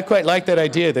 But I quite like that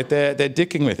idea that they're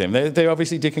dicking with him. They're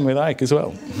obviously dicking with Ike as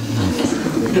well.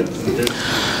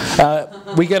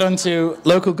 We get on to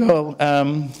local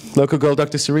girl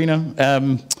Dr.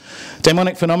 Serena.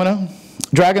 Demonic phenomena.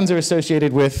 Dragons are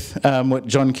associated with what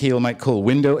John Keel might call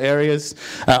window areas.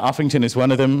 Uffington is one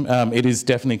of them. It is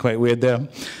definitely quite weird there.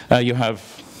 You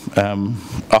have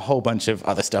a whole bunch of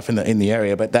other stuff in the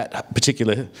area, but that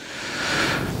particular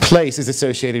place is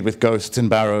associated with ghosts and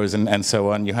barrows and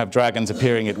so on. You have dragons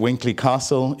appearing at Winkley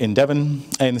Castle in Devon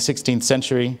in the 16th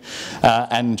century,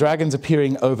 and dragons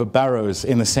appearing over barrows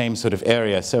in the same sort of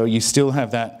area. So you still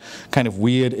have that kind of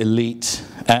weird elite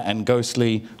and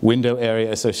ghostly window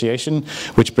area association,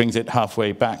 which brings it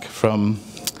halfway back from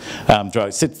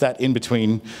drug. Sits that in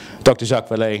between Dr. Jacques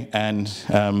Vallée and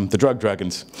the drug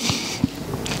dragons.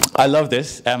 I love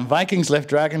this. Vikings left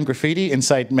dragon graffiti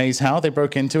inside Maze Howe. They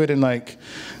broke into it in like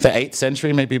the 8th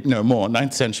century, maybe, no more,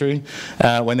 9th century,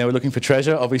 when they were looking for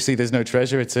treasure. Obviously, there's no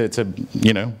treasure. It's a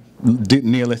you know,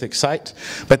 Neolithic site.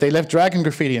 But they left dragon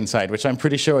graffiti inside, which I'm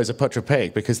pretty sure is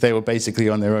apotropaic, because they were basically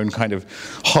on their own kind of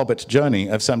hobbit journey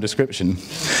of some description.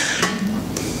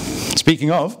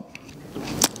 Speaking of,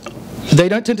 they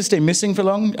don't tend to stay missing for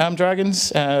long,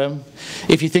 dragons.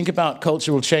 If you think about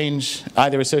cultural change,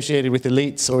 either associated with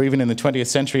elites or even in the 20th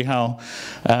century, how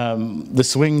the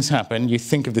swings happen, you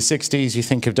think of the 60s, you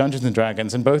think of Dungeons and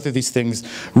Dragons, and both of these things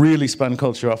really spun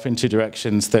culture off into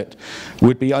directions that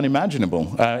would be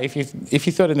unimaginable. If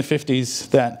you thought in the 50s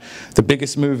that the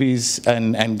biggest movies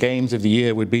and games of the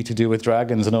year would be to do with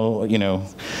dragons and all, you know,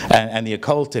 and the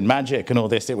occult and magic and all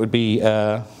this, it would be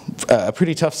a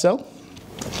pretty tough sell.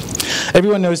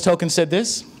 Everyone knows Tolkien said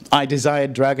this: "I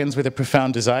desired dragons with a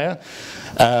profound desire."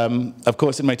 Of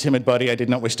course, in my timid body, I did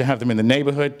not wish to have them in the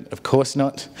neighborhood. Of course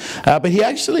not. But he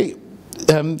actually,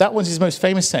 that was his most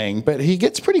famous saying, but he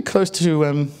gets pretty close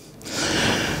to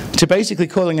basically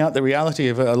calling out the reality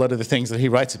of a lot of the things that he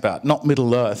writes about. Not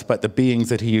Middle-earth, but the beings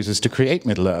that he uses to create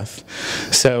Middle-earth.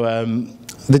 So,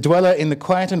 the dweller in the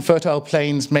quiet and fertile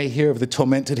plains may hear of the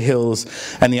tormented hills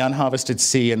and the unharvested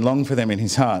sea and long for them in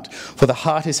his heart. For the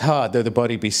heart is hard, though the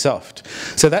body be soft.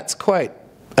 So that's quite,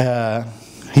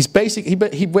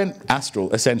 he went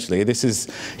astral, essentially.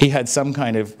 He had some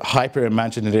kind of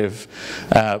hyper-imaginative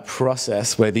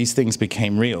process where these things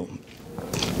became real.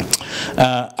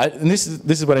 And this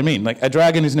is what I mean. Like, a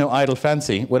dragon is no idle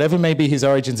fancy. Whatever may be his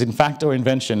origins in fact or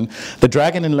invention, the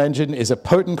dragon in legend is a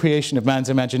potent creation of man's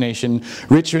imagination,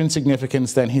 richer in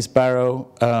significance than his barrow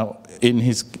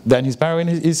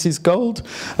is his gold.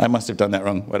 I must have done that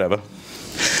wrong. Whatever.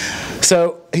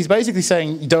 So he's basically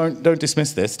saying, don't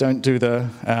dismiss this. Don't do the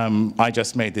I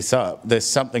just made this up. There's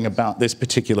something about this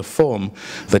particular form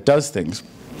that does things.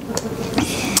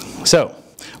 So,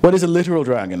 what is a literal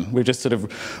dragon? We've just sort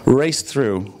of raced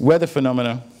through weather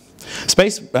phenomena,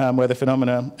 space weather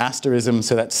phenomena, asterism,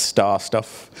 so that's star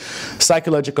stuff,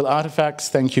 psychological artifacts,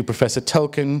 thank you, Professor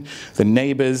Tolkien, the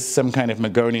neighbors, some kind of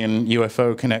Magonian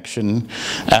UFO connection,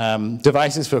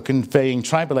 devices for conveying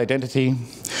tribal identity,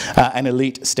 and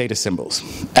elite status symbols.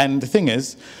 And the thing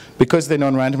is, because they're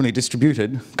non-randomly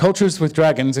distributed, cultures with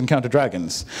dragons encounter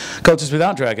dragons. Cultures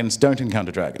without dragons don't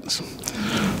encounter dragons.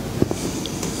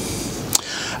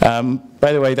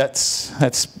 By the way,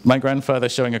 that's my grandfather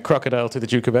showing a crocodile to the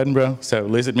Duke of Edinburgh. So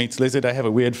lizard meets lizard. I have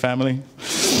a weird family.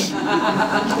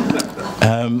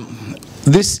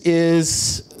 This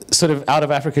is sort of out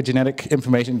of Africa genetic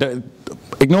information.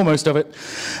 Ignore most of it.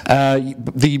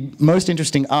 The most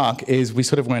interesting arc is we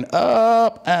sort of went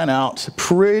up and out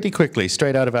pretty quickly,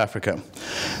 straight out of Africa.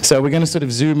 So we're going to sort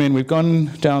of zoom in. We've gone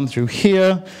down through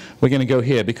here. We're going to go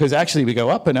here, because actually we go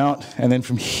up and out, and then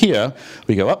from here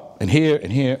we go up and here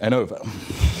and over.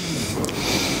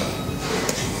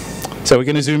 So we're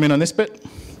going to zoom in on this bit.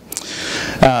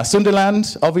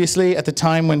 Sunderland, obviously, at the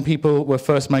time when people were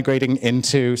first migrating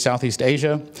into Southeast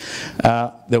Asia,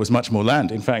 there was much more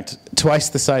land. In fact, twice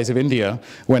the size of India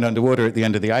went underwater at the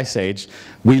end of the Ice Age.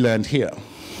 We learned here.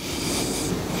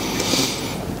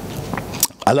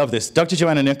 I love this. Dr.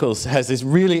 Joanna Nichols has this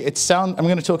really, I'm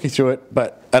going to talk you through it,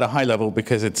 but at a high level,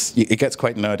 because it gets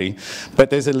quite nerdy. But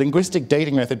there's a linguistic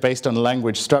dating method based on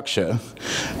language structure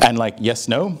and like yes,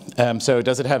 no. So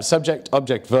does it have subject,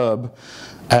 object, verb?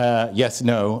 Yes,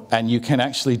 no, and you can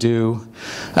actually do,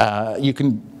 you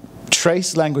can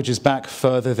trace languages back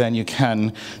further than you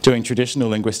can doing traditional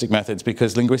linguistic methods,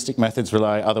 because linguistic methods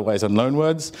rely otherwise on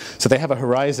loanwords. So they have a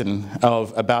horizon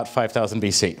of about 5000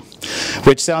 BC,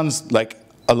 which sounds like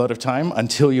a lot of time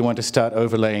until you want to start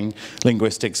overlaying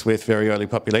linguistics with very early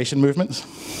population movements.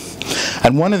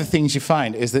 And one of the things you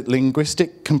find is that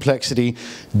linguistic complexity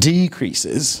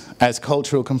decreases as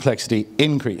cultural complexity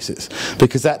increases,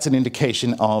 because that's an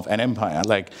indication of an empire.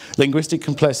 Like, linguistic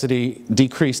complexity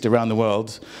decreased around the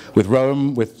world with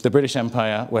Rome, with the British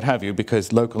Empire, what have you,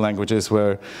 because local languages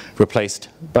were replaced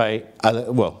by,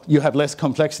 well, you have less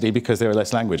complexity because there are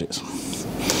less languages.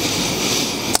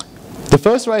 The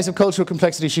first rise of cultural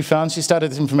complexity she found, she started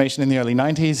this information in the early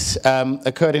 90s,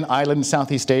 occurred in Ireland,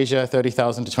 Southeast Asia,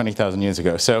 30,000 to 20,000 years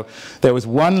ago. So there was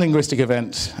one linguistic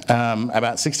event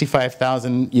about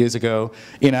 65,000 years ago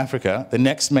in Africa. The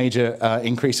next major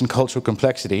increase in cultural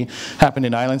complexity happened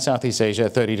in Ireland, Southeast Asia,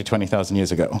 30 to 20,000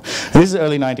 years ago. And this is the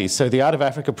early 90s. So the Out of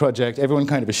Africa project, everyone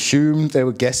kind of assumed they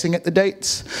were guessing at the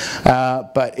dates.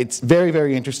 But it's very,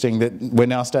 very interesting that we're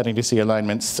now starting to see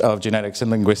alignments of genetics and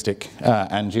linguistic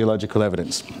and geological archaeological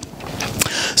evidence.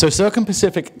 So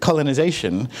circum-Pacific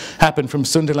colonization happened from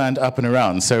Sunderland up and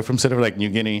around, so from sort of like New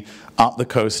Guinea up the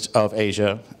coast of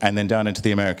Asia and then down into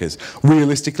the Americas.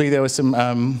 Realistically, there was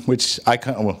some, which I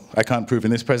can't prove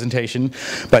in this presentation,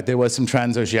 but there was some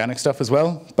transoceanic stuff as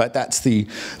well. But that's the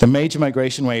major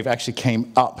migration wave actually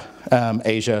came up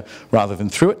Asia rather than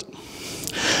through it.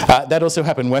 That also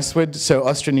happened westward, so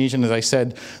Austronesian, as I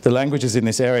said, the languages in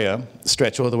this area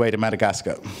stretch all the way to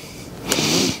Madagascar.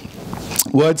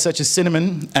 Words such as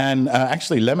cinnamon and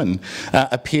actually lemon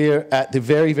appear at the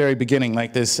very, very beginning,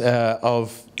 like this,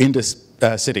 of Indus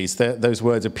cities. Those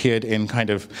words appeared in kind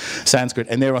of Sanskrit,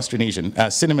 and they're Austronesian.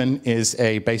 Cinnamon is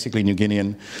a basically New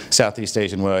Guinean, Southeast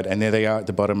Asian word, and there they are at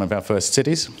the bottom of our first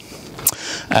cities.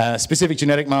 Specific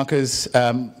genetic markers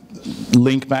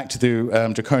link back to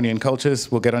the draconian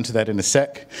cultures. We'll get onto that in a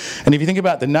sec. And if you think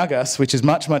about the Nagas, which is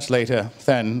much, much later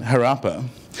than Harappa,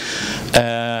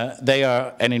 they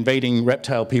are an invading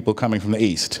reptile people coming from the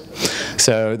east.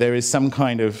 So there is some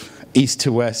kind of east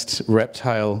to west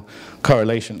reptile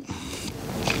correlation.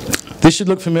 This should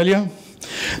look familiar.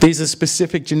 These are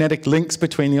specific genetic links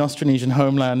between the Austronesian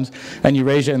homeland and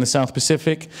Eurasia in the South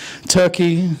Pacific,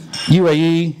 Turkey,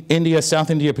 UAE, India, South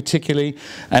India particularly,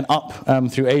 and up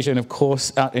through Asia and of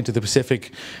course out into the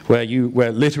Pacific where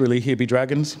literally here be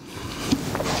dragons.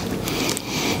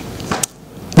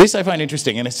 This I find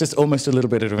interesting, and it's just almost a little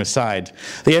bit of an aside.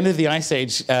 The end of the Ice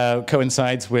Age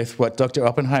coincides with what Dr.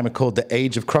 Oppenheimer called the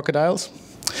Age of Crocodiles.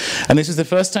 And this is the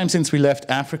first time since we left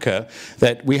Africa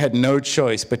that we had no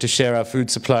choice but to share our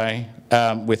food supply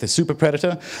with a super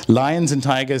predator. Lions and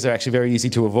tigers are actually very easy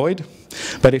to avoid.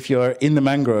 But if you're in the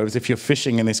mangroves, if you're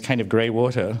fishing in this kind of grey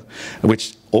water,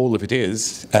 which all of it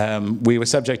is, we were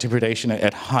subject to predation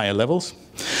at higher levels.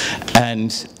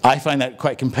 And I find that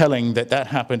quite compelling that that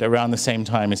happened around the same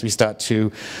time as we start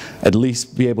to at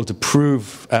least be able to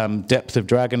prove depth of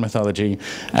dragon mythology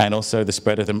and also the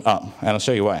spread of them up. And I'll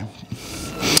show you why.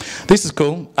 This is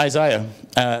cool, Isaiah.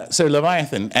 So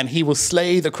Leviathan, and he will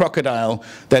slay the crocodile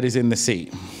that is in the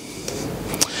sea.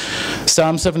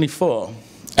 Psalm 74.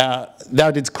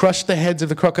 Thou didst crush the heads of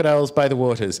the crocodiles by the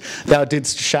waters. Thou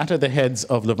didst shatter the heads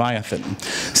of Leviathan.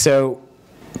 So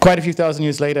quite a few thousand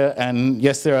years later, and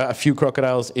yes, there are a few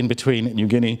crocodiles in between New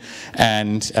Guinea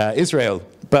and Israel.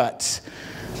 But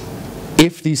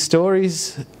if the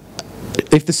story's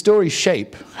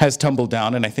shape has tumbled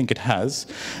down, and I think it has,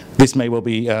 this may well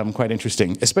be quite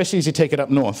interesting, especially as you take it up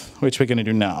north, which we're going to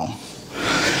do now.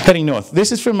 Heading north.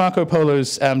 This is from Marco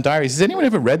Polo's diaries. Has anyone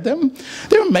ever read them?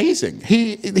 They're amazing.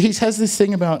 He has this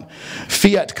thing about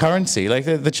fiat currency. Like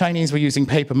the Chinese were using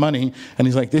paper money, and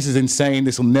he's like, this is insane.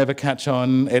 This will never catch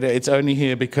on. It's only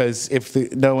here because if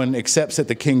no one accepts it,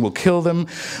 the king will kill them.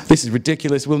 This is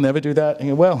ridiculous. We'll never do that. And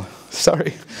you go, well,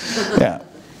 sorry. Yeah.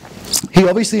 He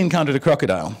obviously encountered a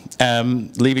crocodile,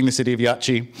 leaving the city of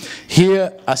Yachi.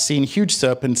 Here are seen huge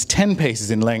serpents, 10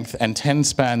 paces in length and 10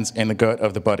 spans in the girth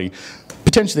of the body.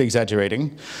 Potentially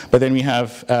exaggerating, but then we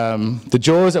have the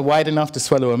jaws are wide enough to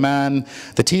swallow a man,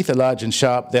 the teeth are large and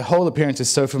sharp, their whole appearance is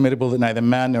so formidable that neither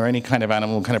man nor any kind of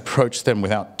animal can approach them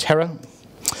without terror.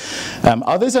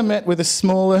 Others are met with a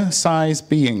smaller size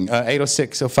being, 8 or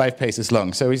 6 or 5 paces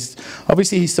long. So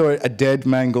obviously he saw a dead,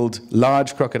 mangled,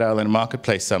 large crocodile in a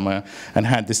marketplace somewhere and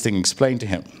had this thing explained to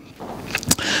him.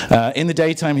 In the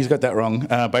daytime, he's got that wrong.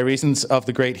 By reasons of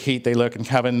the great heat, they lurk in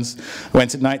caverns,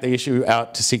 whence at night they issue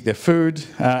out to seek their food,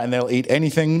 and they'll eat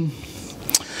anything.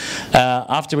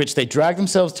 After which they drag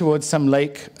themselves towards some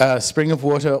lake, spring of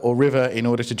water, or river in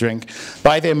order to drink.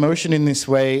 By their motion in this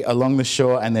way along the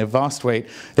shore and their vast weight,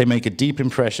 they make a deep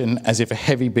impression as if a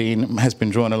heavy beam has been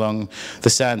drawn along the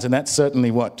sands. And that's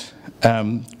certainly what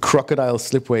crocodile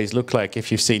slipways look like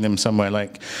if you've seen them somewhere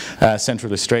like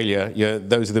Central Australia.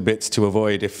 Those are the bits to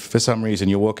avoid if for some reason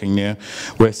you're walking near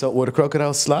where saltwater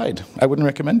crocodiles slide. I wouldn't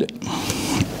recommend it.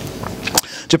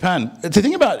 Japan. The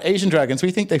thing about Asian dragons, we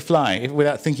think they fly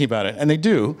without thinking about it, and they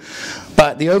do,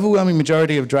 but the overwhelming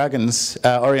majority of dragons,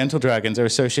 oriental dragons, are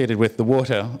associated with the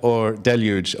water or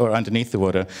deluge or underneath the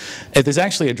water. There's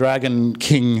actually a dragon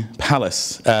king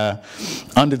palace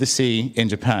under the sea in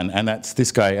Japan, and that's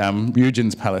this guy,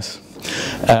 Ryujin's palace.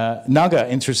 Naga,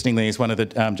 interestingly, is one of the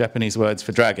Japanese words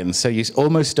for dragons, so you're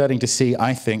almost starting to see,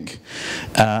 I think,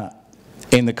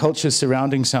 in the cultures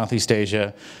surrounding Southeast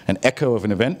Asia, an echo of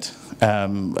an event,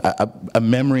 a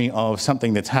memory of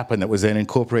something that's happened that was then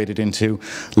incorporated into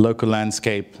local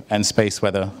landscape and space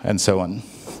weather and so on.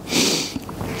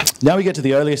 Now we get to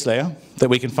the earliest layer that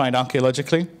we can find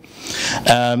archaeologically.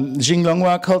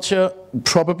 Jinglonghua culture,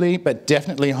 probably, but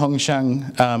definitely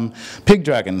Hongshan pig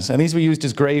dragons. And these were used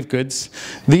as grave goods.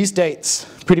 These dates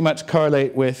pretty much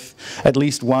correlate with at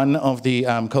least one of the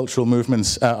cultural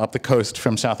movements up the coast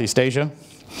from Southeast Asia.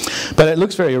 But it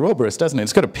looks very Ouroboros, doesn't it?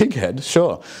 It's got a pig head,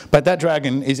 sure. But that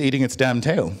dragon is eating its damn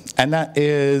tail. And that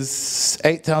is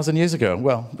 8,000 years ago.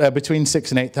 Well, between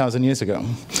 6,000 and 8,000 years ago.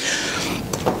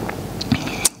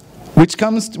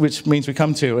 Which means we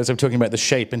come to, as I'm talking about the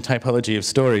shape and typology of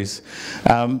stories.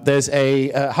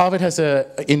 Harvard has an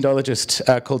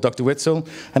Indologist called Dr. Witzel,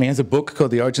 and he has a book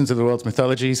called The Origins of the World's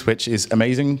Mythologies, which is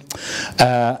amazing.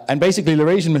 And basically,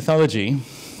 Eurasian mythology,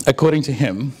 according to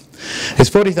him, is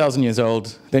 40,000 years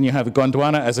old. Then you have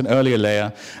Gondwana as an earlier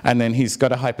layer, and then he's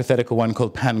got a hypothetical one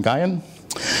called Pangaian.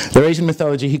 Eurasian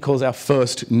mythology he calls our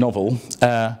first novel,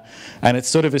 and it's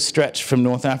sort of a stretch from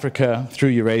North Africa through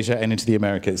Eurasia and into the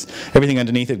Americas. Everything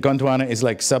underneath it. Gondwana is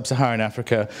like sub-Saharan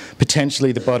Africa,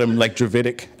 potentially the bottom, like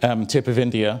Dravidic tip of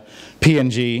India,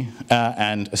 PNG,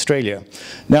 and Australia.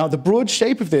 Now, the broad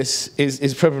shape of this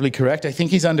is probably correct. I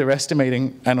think he's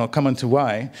underestimating, and I'll come on to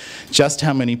why, just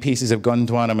how many pieces of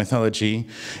Gondwana mythology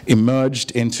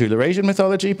emerged into Eurasian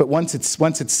mythology. But once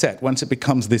it's set, once it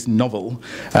becomes this novel,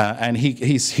 and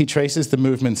he traces the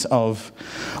movements of,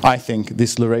 I think,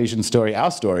 this Eurasian story,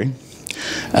 our story,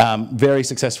 very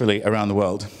successfully around the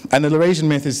world. And the Eurasian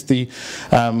myth is the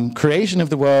creation of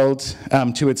the world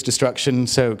to its destruction.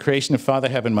 So creation of Father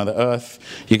Heaven, Mother Earth.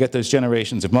 You get those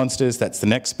generations of monsters. That's the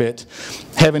next bit.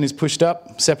 Heaven is pushed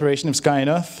up, separation of sky and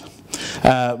earth.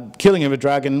 Killing of a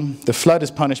dragon, the flood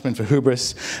as punishment for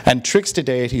hubris, and trickster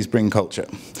deities bring culture.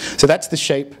 So that's the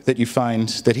shape that you find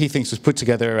that he thinks was put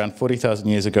together around 40,000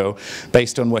 years ago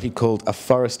based on what he called a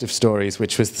forest of stories,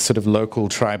 which was the sort of local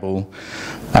tribal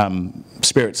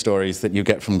spirit stories that you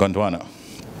get from Gondwana.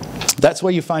 That's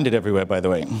where you find it everywhere, by the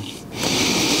way.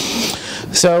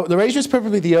 So Eurasia is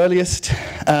probably the earliest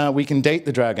we can date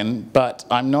the dragon, but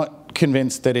I'm not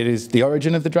convinced that it is the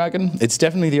origin of the dragon. It's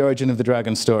definitely the origin of the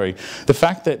dragon story. The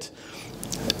fact that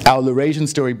our Eurasian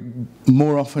story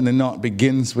more often than not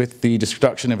begins with the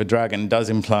destruction of a dragon does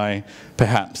imply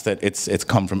perhaps that it's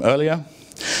come from earlier.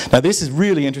 Now this is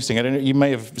really interesting. I don't know, you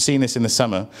may have seen this in the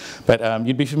summer, but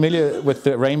you'd be familiar with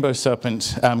the rainbow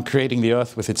serpent creating the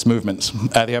earth with its movements,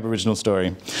 the Aboriginal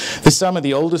story. This summer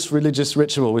the oldest religious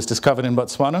ritual was discovered in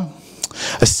Botswana.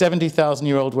 A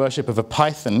 70,000-year-old worship of a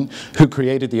python who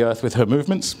created the earth with her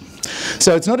movements.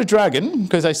 So it's not a dragon,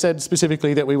 because I said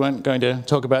specifically that we weren't going to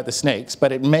talk about the snakes,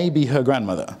 but it may be her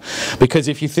grandmother. Because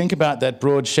if you think about that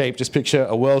broad shape, just picture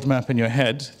a world map in your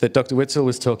head that Dr. Witzel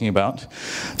was talking about,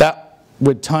 that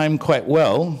would time quite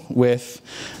well with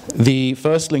the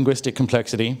first linguistic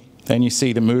complexity. Then you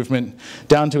see the movement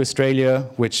down to Australia,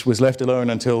 which was left alone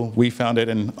until we found it,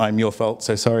 and I'm your fault,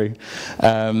 so sorry.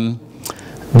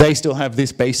 They still have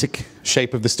this basic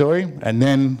shape of the story, and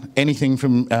then anything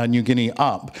from New Guinea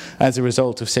up, as a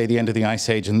result of, say, the end of the Ice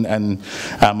Age and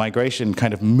migration,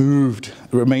 kind of moved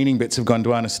remaining bits of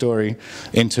Gondwana story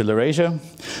into Laurasia.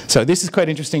 So this is quite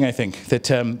interesting, I think, that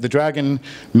the dragon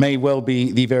may well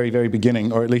be the very, very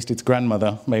beginning, or at least its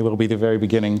grandmother may well be the very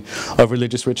beginning of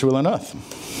religious ritual on Earth.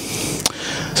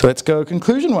 So let's go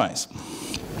conclusion-wise.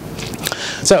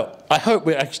 So I hope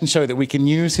I can show that we can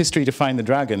use history to find the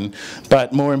dragon,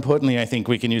 but more importantly, I think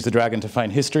we can use the dragon to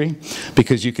find history,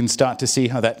 because you can start to see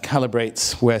how that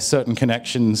calibrates where certain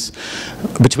connections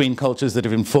between cultures that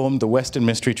have informed the Western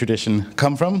mystery tradition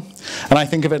come from. And I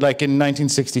think of it like in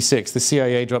 1966, the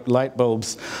CIA dropped light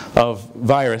bulbs of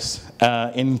virus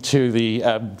into the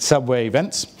subway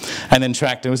vents, and then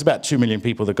tracked, it was about 2 million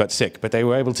people that got sick, but they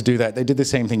were able to do that. They did the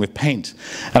same thing with paint.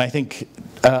 And I think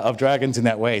of dragons in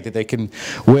that way, that they can,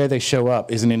 where they show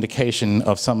up is an indication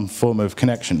of some form of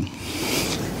connection.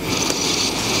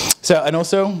 So, and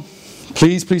also,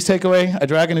 please take away, a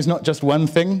dragon is not just one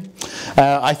thing.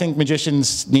 I think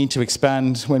magicians need to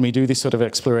expand when we do these sort of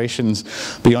explorations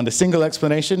beyond a single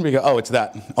explanation. We go, oh, it's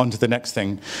that, on to the next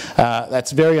thing.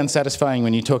 That's very unsatisfying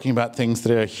when you're talking about things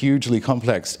that are hugely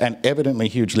complex and evidently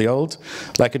hugely old,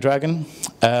 like a dragon.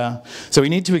 So we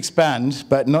need to expand,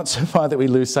 but not so far that we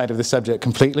lose sight of the subject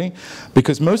completely,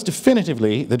 because most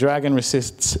definitively, the dragon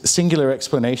resists singular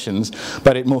explanations,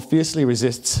 but it more fiercely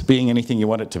resists being anything you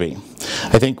want it to be.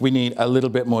 I think we need a little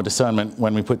bit more discernment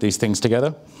when we put these things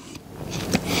together.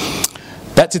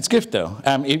 That's its gift, though.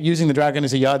 Using the dragon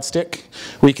as a yardstick,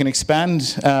 we can expand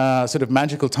sort of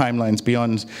magical timelines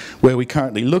beyond where we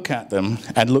currently look at them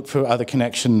and look for other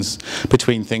connections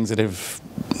between things that have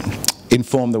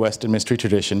inform the Western mystery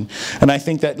tradition. And I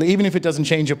think that even if it doesn't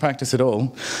change your practice at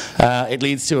all, it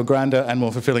leads to a grander and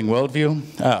more fulfilling worldview.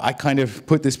 I kind of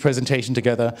put this presentation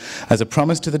together as a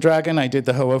promise to the dragon. I did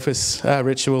the Ho-Office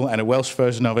ritual and a Welsh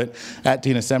version of it at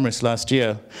Dinas Emrys last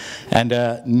year. And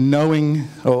knowing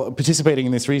or participating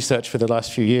in this research for the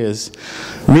last few years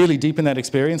really deepened that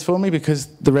experience for me, because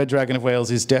the red dragon of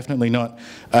Wales is definitely not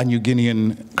a New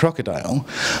Guinean crocodile,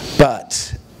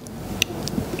 but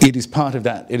it is part of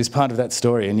that. It is part of that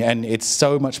story, and it's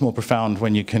so much more profound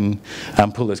when you can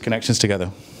pull those connections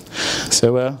together.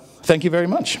 So thank you very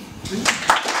much.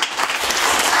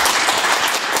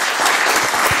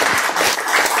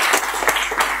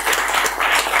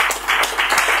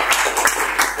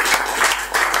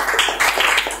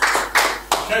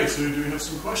 Okay, so do we have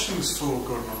some questions for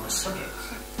Gordon on this subject?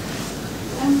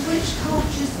 Which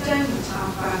cultures don't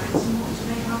have dragons, and what do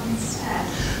they have instead?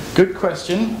 Good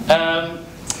question.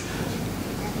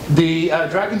 The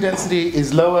dragon density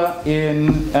is lower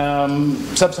in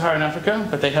sub-Saharan Africa,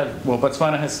 but they have, well,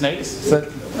 Botswana has snakes. So,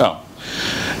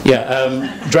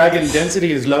 dragon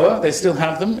density is lower. They still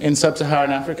have them in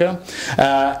sub-Saharan Africa.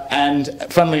 And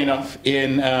funnily enough,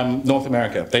 in North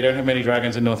America. They don't have many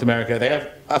dragons in North America. They have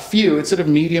a few. It's sort of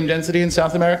medium density in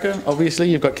South America, obviously.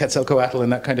 You've got Quetzalcoatl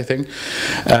and that kind of thing.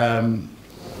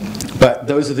 But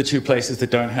those are the two places that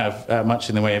don't have much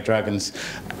in the way of dragons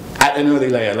at an early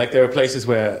layer. Like, there are places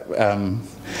where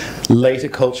later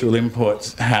cultural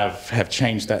imports have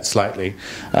changed that slightly.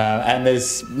 And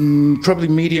there's probably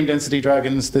medium density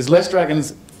dragons. There's less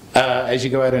dragons as you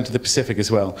go out into the Pacific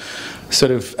as well.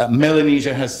 Sort of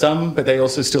Melanesia has some, but they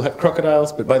also still have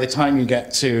crocodiles. But by the time you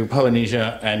get to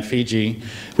Polynesia and Fiji,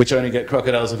 which only get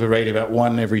crocodiles of a rate about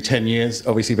 1 every 10 years,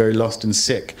 obviously very lost and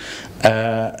sick,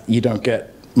 you don't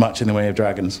get much in the way of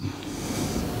dragons.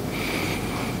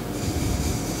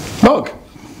 Mog.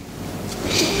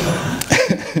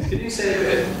 Did you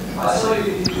say, I saw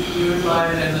you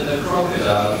implied in the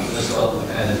crocodile as well,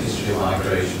 the kind of history of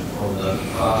migration from the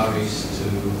Far East to...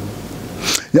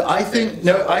 Yeah, I think,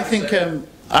 no, I think...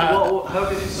 how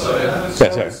did it, sorry, how is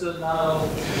the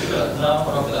now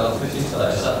crocodile fitting to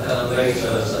that? Is that kind of later,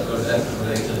 is that going to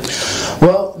later?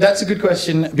 Well, that's a good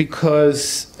question,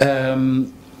 because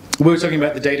we were talking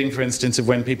about the dating, for instance, of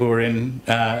when people were in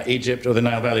Egypt or the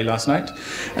Nile Valley last night.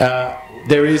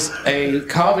 There is a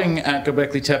carving at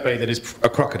Göbekli Tepe that is a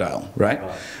crocodile, right?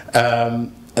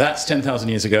 That's 10,000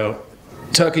 years ago.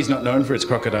 Turkey's not known for its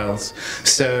crocodiles,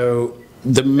 so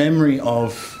the memory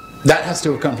of that has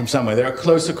to have come from somewhere. There are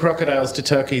closer crocodiles to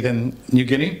Turkey than New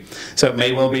Guinea, so it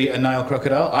may well be a Nile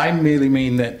crocodile. I merely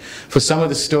mean that for some of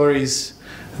the stories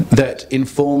that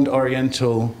informed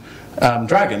Oriental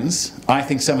dragons, I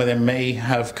think some of them may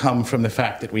have come from the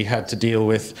fact that we had to deal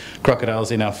with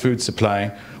crocodiles in our food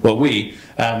supply. Well,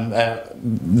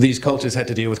 these cultures had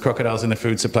to deal with crocodiles in the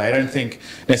food supply. I don't think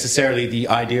necessarily the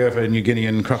idea of a New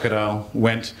Guinean crocodile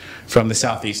went from the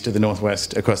southeast to the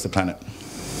northwest across the planet.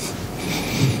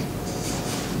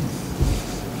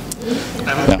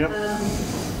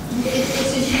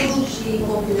 It's a hugely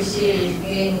popular series,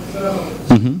 Game of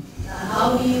Thrones.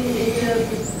 How do you interpret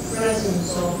the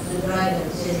presence of the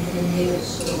dragons in the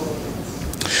story?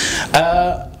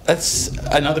 That's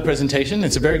another presentation.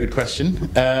 It's a very good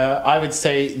question. I would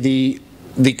say the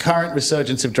current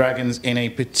resurgence of dragons in a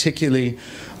particularly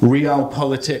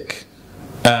realpolitik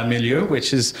milieu,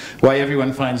 which is why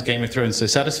everyone finds Game of Thrones so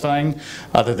satisfying,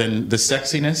 other than the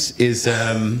sexiness, is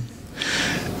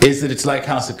that it's like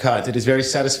House of Cards. It is very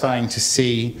satisfying to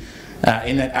see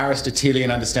in that Aristotelian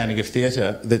understanding of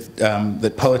theatre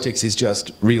that politics is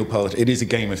just real politics. It is a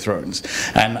Game of Thrones,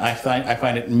 and I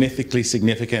find it mythically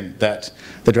significant that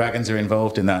the dragons are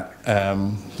involved in that.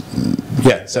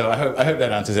 Yeah, so I hope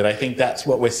that answers it. I think that's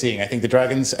what we're seeing. I think the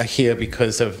dragons are here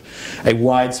because of a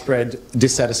widespread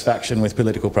dissatisfaction with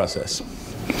political process.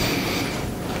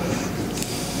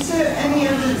 Is there any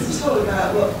evidence at all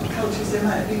about what cultures there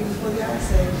might have been before the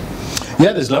Ice Age?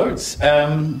 Yeah, there's loads.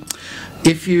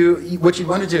 What you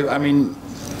want to do, I mean,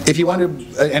 if you want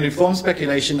an informed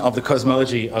speculation of the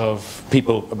cosmology of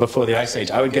people before the Ice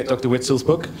Age, I would get Dr. Witzel's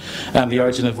book, The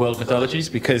Origin of World Mythologies,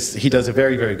 because he does a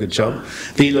very, very good job.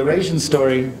 The Laurasian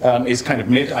story is kind of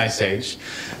mid-Ice Age,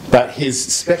 but his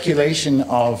speculation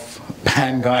of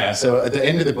Pangea. So at the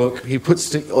end of the book, he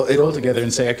puts it all together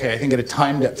and say, okay, I think at a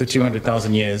time depth of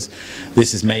 200,000 years,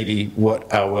 this is maybe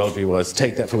what our worldview was.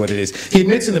 Take that for what it is. He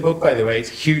admits in the book, by the way, it's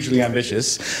hugely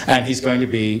ambitious, and he's going to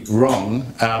be wrong,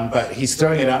 but he's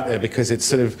throwing it out there because it's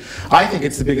sort of, I think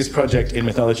it's the biggest project in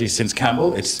mythology since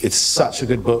Campbell. It's such a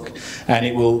good book,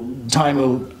 and time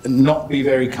will not be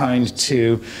very kind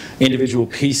to individual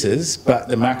pieces, but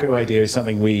the macro idea is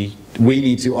something we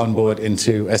need to onboard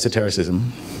into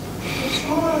esotericism. It's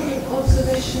more of an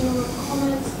observation or a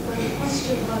comment than a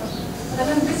question, but I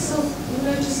think this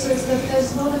notices that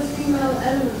there's not a female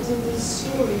element in these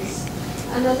stories.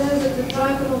 And I know that the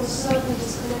dragon or the serpent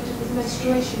is connected with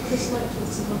menstruation. Chris Knight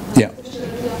talks about that, Yeah.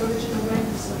 particularly the Aboriginal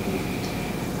rainbow serpent.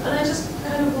 And I just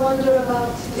kind of wonder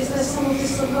about, is there some of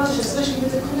this subversion, especially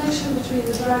with the connection between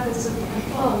the dragons and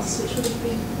plants, which would have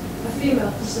been a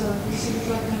female preserve. You see the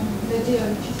dragon, Medea,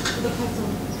 and the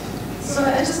python. So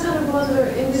I just kind of wonder,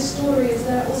 in this story, is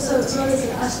there also, as well as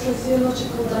an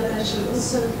astrotheological dimension,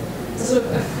 also a sort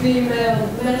of a female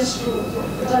menstrual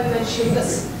dimension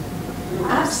that's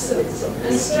absent,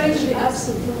 and strangely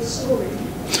absent from the story?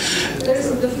 There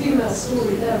isn't the female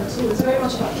story there at all. It's very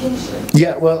much about kinship.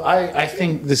 Yeah, well, I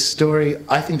think the story,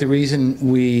 I think the reason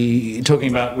talking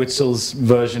about Witzel's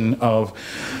version of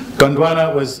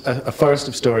Gondwana was a forest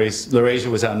of stories,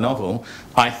 Laurasia was our novel.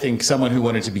 I think someone who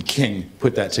wanted to be king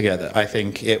put that together. I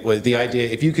think it was the idea,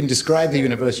 if you can describe the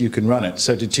universe, you can run it.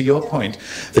 So to your point,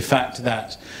 the fact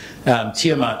that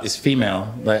Tiamat is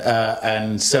female,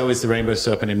 and so is the rainbow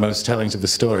serpent in most tellings of the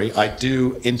story, I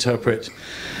do think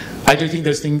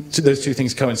those two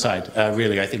things coincide,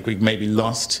 really. I think we maybe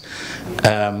lost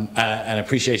an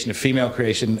appreciation of female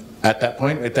creation at that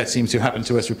point. That seems to happen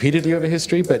to us repeatedly over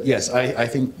history. But yes, I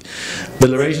think the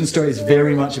Laurasian story is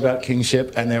very much about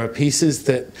kingship, and there are pieces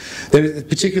that,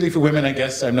 particularly for women, I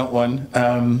guess, I'm not one,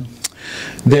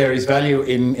 there is value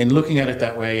in looking at it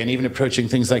that way, and even approaching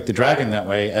things like the dragon that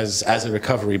way as a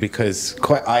recovery, because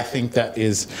I think that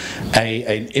is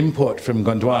an import from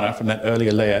Gondwana, from that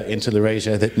earlier layer, into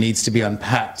Laurasia that needs to be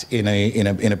unpacked in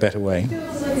a better way. It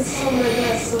feels like it's somewhere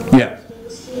there, so Yeah.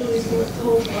 the stories were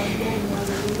told by men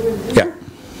rather than women. Yeah.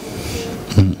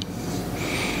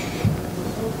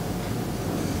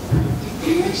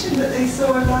 You mentioned that they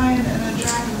saw a lion and a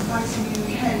dragon fighting in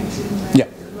Kent Yeah. a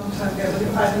long time ago, was it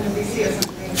 500 BC or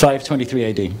something? 523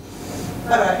 AD.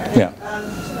 All right, okay. Yeah.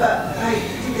 But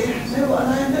did they know what a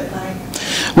lion looked like?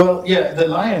 Well, yeah, the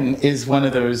lion is one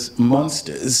of those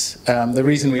monsters. The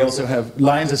reason we also have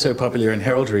lions are so popular in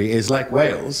heraldry is, like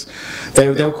whales, they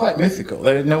were quite mythical.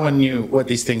 No one knew what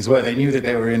these things were. They knew that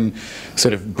they were in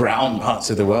sort of brown parts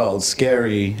of the world,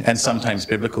 scary and sometimes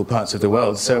biblical parts of the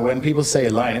world. So when people say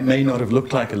a lion, it may not have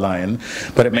looked like a lion,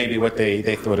 but it may be what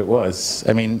they thought it was.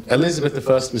 I mean, Elizabeth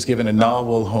I was given a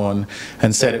narwhal horn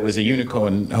and said it was a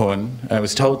unicorn horn. I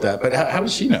was told that, but how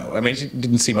does she know? I mean, she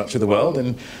didn't see much of the world,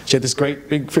 and she had this great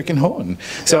big freaking horn.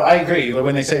 So I agree,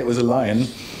 when they say it was a lion,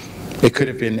 it could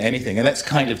have been anything. And that's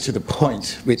kind of to the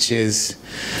point, which is,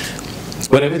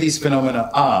 whatever these phenomena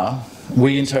are,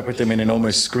 we interpret them in an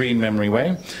almost screen memory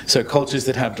way. So cultures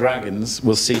that have dragons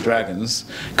will see dragons.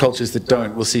 Cultures that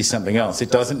don't will see something else.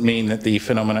 It doesn't mean that the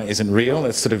phenomena isn't real.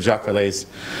 That's sort of Jacques Vallée's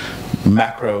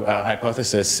macro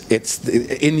hypothesis. It's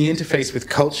in the interface with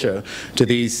culture, do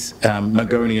these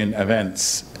Magonian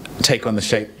events take on the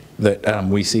shape that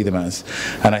we see them as.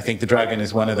 And I think the dragon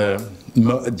is one of the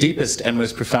deepest and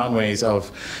most profound ways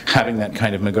of having that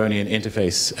kind of Magonian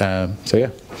interface. So yeah.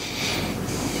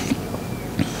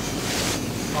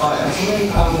 Hi, I was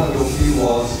wondering what your view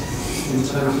was in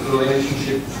terms of the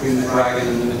relationship between the dragon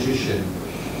and the magician.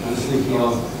 I was thinking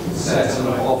of Set and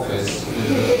of Office.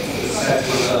 Set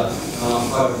was a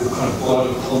kind of god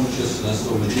of consciousness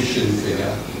or magician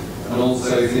figure, and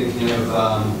also thinking of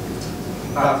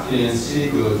Daphne and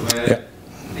Sigurd, where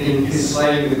in his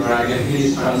slaying the dragon, he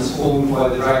is transformed by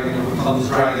the dragon and becomes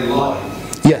dragon-like.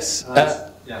 Yes.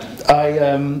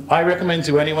 I recommend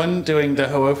to anyone doing the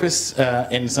Ho-Office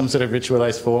in some sort of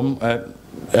ritualized form.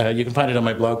 You can find it on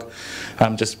my blog.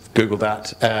 Just Google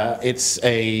that. It's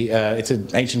an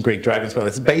ancient Greek dragon spell.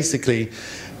 It's basically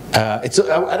I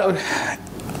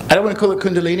don't want to call it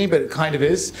Kundalini, but it kind of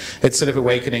is. It's sort of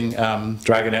awakening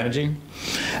dragon energy.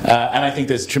 And I think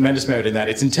there's tremendous merit in that.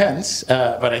 It's intense,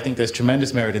 but I think there's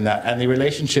tremendous merit in that. And the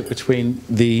relationship between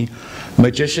the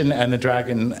magician and the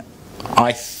dragon,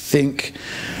 I think,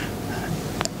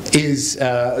 is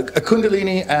a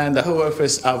Kundalini and the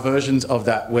Ho-Office are versions of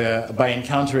that, where by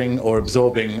encountering or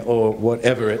absorbing or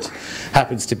whatever it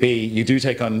happens to be, you do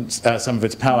take on some of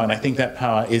its power, and I think that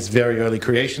power is very early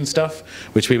creation stuff,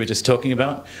 which we were just talking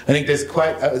about. I think there's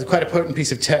quite a potent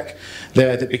piece of tech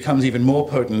there that becomes even more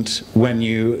potent when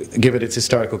you give it its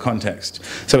historical context.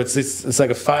 So it's like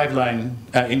a 5-line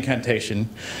incantation,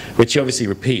 which you obviously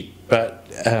repeat, but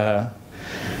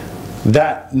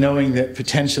that, knowing that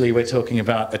potentially we're talking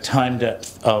about a time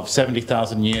depth of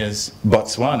 70,000 years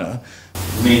Botswana,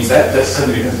 means that that's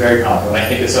something that's very powerful, and I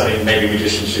think it's something maybe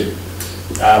magicians should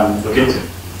look into.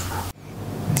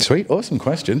 Sweet, awesome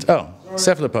questions. Oh,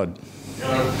 cephalopod.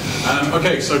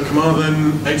 Okay, so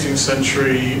Carmarthen, 18th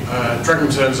century, dragon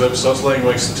turns up, starts laying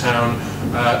waste to town.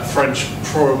 French,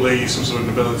 probably some sort of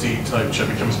nobility type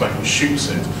chap, comes back and shoots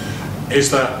it. Is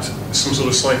that some sort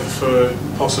of cipher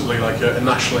for possibly like a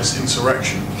nationalist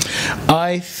insurrection?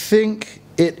 I think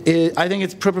it is. I think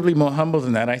it's probably more humble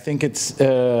than that. I think it's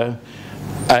a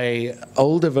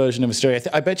older version of a story.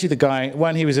 I bet you the guy,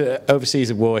 one, he was overseas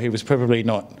at war. He was probably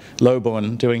not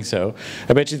lowborn doing so.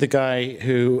 I bet you the guy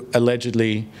who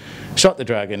allegedly shot the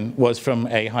dragon was from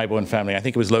a highborn family. I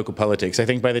think it was local politics. I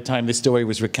think by the time this story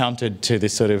was recounted to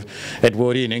this sort of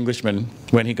Edwardian Englishman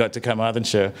when he got to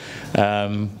Carmarthenshire,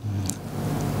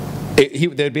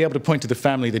 they'd be able to point to the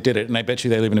family that did it, and I bet you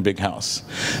they live in a big house.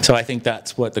 So I think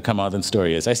that's what the Carmarthen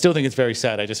story is. I still think it's very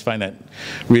sad. I just find that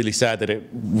really sad that it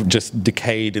just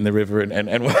decayed in the river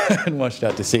and washed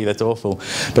out to sea. That's awful.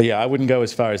 But yeah, I wouldn't go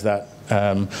as far as that.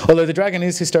 Although the dragon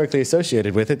is historically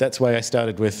associated with it. That's why I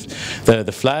started with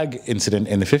the flag incident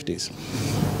in the 50s.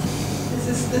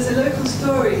 There's a local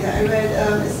story that I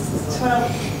read, it's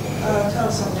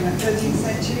 12 something, like 13th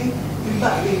century, in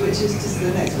Butley, which is just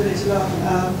the next village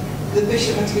along. The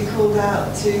bishop had to be called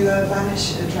out to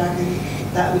banish a dragon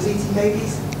that was eating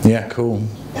babies. Yeah, cool.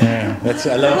 Yeah, I love that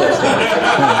story.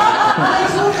 I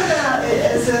talk about it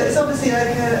as it's obviously like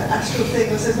an astral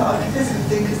thing, so it's not like a physical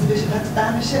thing because the bishop had to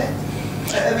banish it.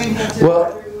 I mean, he had to.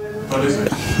 Well, what is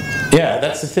it? Yeah,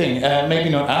 that's the thing. Maybe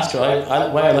not astral.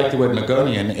 Why I like the word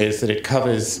Magonian is that it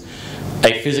covers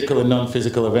a physical and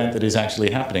non-physical event that is actually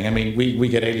happening. I mean, we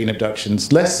get alien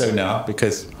abductions, less so now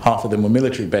because half of them were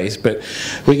military-based, but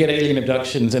we get alien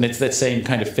abductions and it's that same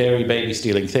kind of fairy baby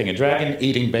stealing thing. A dragon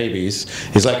eating babies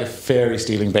is like a fairy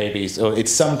stealing babies, or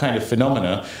it's some kind of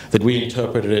phenomena that we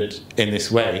interpreted in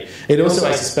this way. It also,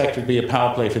 I suspect, would be a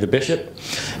power play for the bishop.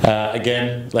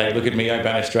 Again, like, look at me, I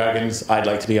banish dragons, I'd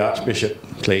like to be archbishop,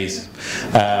 please.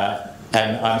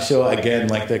 And I'm sure, again,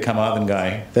 like the Carmarthen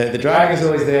guy, the dragon is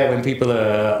always there when people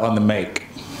are on the make.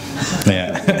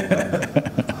 Yeah.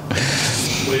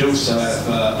 We also have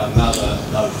another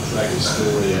local dragon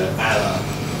story at Allah,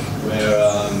 where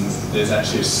there's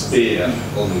actually a spear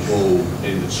on the wall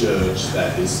in the church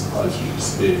that is supposedly the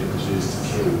spear that was used to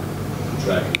kill the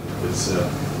dragon that's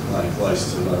laying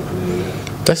place to the local area.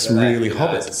 That's really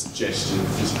Hobbit. That's a suggestion of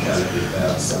physicality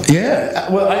about something.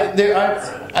 Yeah, well,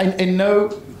 I in no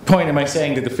point am I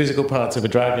saying that the physical parts of a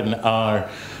dragon are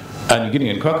a New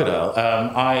Guinean crocodile.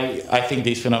 I think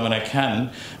these phenomena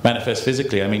can manifest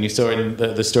physically. I mean, you saw in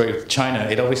the story of China,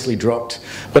 it obviously dropped,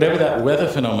 whatever that weather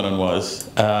phenomenon was,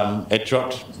 it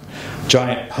dropped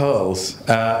giant pearls.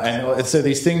 And so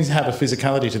these things have a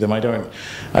physicality to them.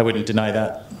 I wouldn't deny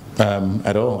that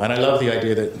at all. And I love the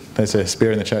idea that there's a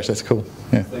spear in the church. That's cool.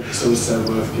 Yeah. I think it's also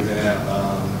worth giving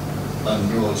out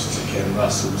unlodged to Ken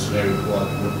Russell's very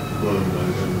white worm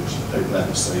movement, which people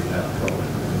haven't seen that probably.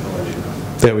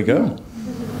 There we go.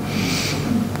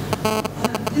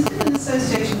 Is there an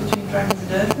association between dragons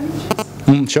and earth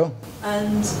images? Sure.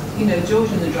 And, you know,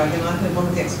 George and the Dragon, I heard one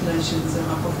of the explanations and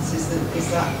hypotheses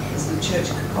that is the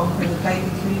church conquering the pagan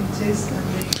communities and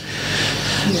the,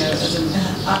 you know,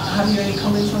 have you any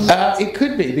comments on that? It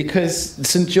could be, because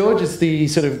St. George is the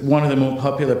sort of one of the more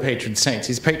popular patron saints.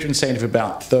 He's patron saint of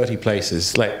about 30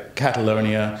 places, like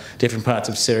Catalonia, different parts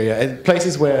of Syria,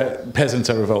 places where peasants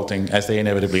are revolting, as they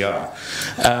inevitably are.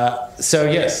 So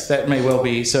yes, that may well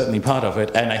be certainly part of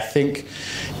it, and I think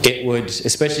it would,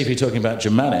 especially if you're talking about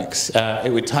Germanics,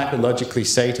 it would typologically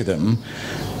say to them,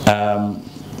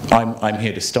 I'm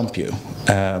here to stomp you,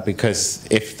 because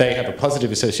if they have a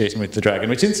positive association with the dragon,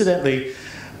 which incidentally,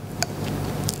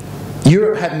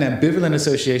 Europe had an ambivalent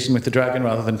association with the dragon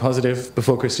rather than positive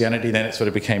before Christianity, then it sort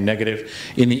of became negative.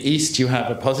 In the East, you have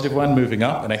a positive one moving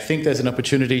up, and I think there's an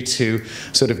opportunity to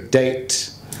sort of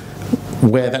date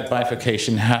where that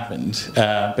bifurcation happened.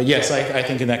 But yes, I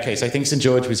think in that case, I think St.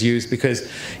 George was used because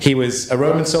he was a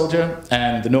Roman soldier,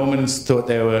 and the Normans thought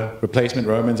they were replacement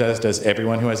Romans, as does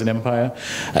everyone who has an empire.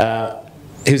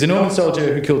 he was a Norman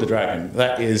soldier who killed a dragon.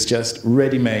 That is just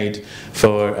ready-made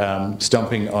for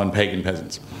stomping on pagan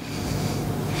peasants.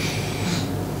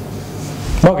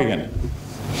 Mark again.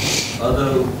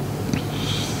 Although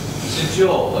St.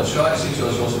 George, right? St.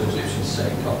 George is also an Egyptian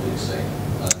saint, Coptic saint.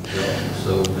 And,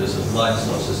 so there's a line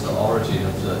that says the origin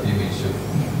of the image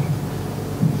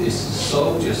of this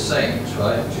soldier saint,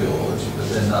 right, George, but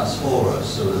then that's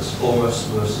Horus. So there's Horus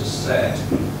versus Set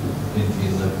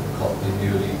in the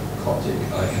early Coptic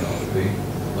iconography,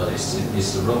 but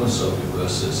it's the Roman soldier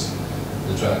versus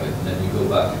the dragon. And then you go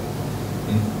back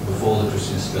before the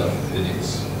Christian stuff, and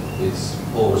it's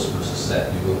Horus versus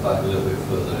Set. You go back a little bit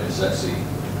further, and it's actually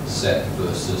Set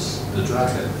versus the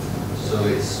dragon. So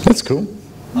that's cool.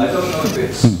 I don't know if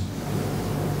it's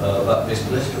about this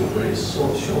political, but it's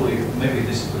surely maybe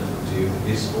this is political to you.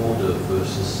 It's order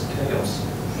versus chaos.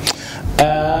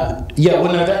 Yeah,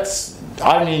 well, no, that's.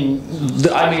 I mean,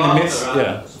 the myths.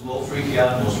 Yeah. Some more freaky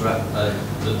animals that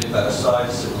live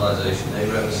outside civilization. They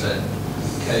represent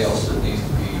chaos that needs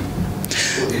to be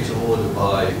put into order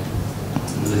by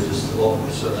religious thought.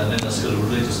 And then there's a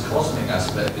religious cosmic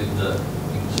aspect in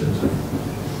terms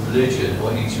of religion.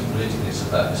 What ancient religion is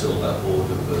about, it's all about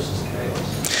order versus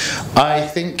chaos. I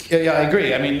think, yeah, I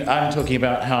agree. I mean, I'm talking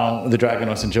about how the dragon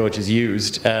or St. George is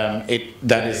used.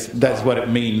 That's what it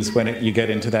means when you get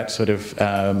into that sort of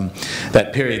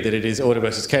that period, that it is order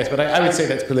versus chaos. But I would say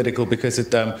that's political, because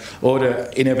order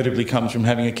inevitably comes from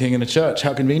having a king and a church.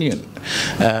 How convenient.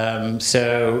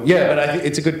 So yeah, but I think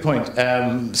it's a good point.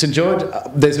 St. George,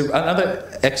 there's another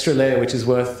extra layer which is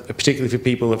worth, particularly for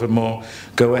people of a more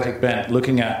Goetic bent,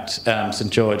 looking at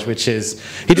St. George, which is,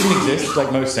 he didn't exist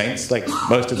like most saints, like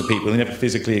most of the people. He never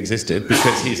physically existed,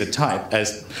 because he's a type.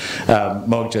 As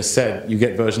Mog just said, you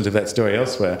get versions of that story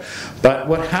elsewhere. But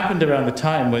what happened around the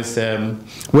time was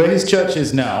where his church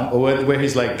is now, or where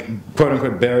his like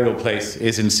quote-unquote burial place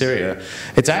is in Syria,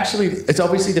 it's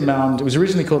obviously the mound. It was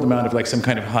originally called the mound of like some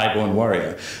kind of highborn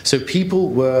warrior. So people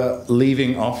were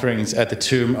leaving offerings at the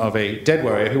tomb of a dead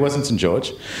warrior who wasn't St.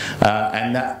 George,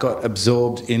 and that got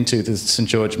absorbed into the St.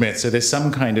 George myth. So there's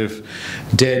some kind of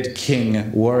dead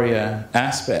king warrior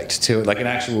aspect to it, like an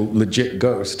actual legit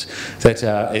ghost that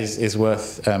is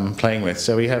worth playing with.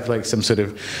 So we have like some sort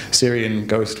of Syrian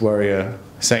ghost warrior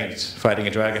saint fighting a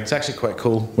dragon. It's actually quite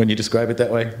cool when you describe it that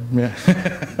way. Yeah.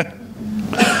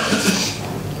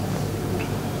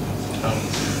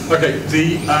 Okay,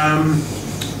 the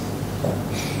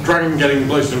dragon getting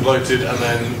bloated and bloated, and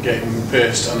then getting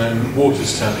pierced, and then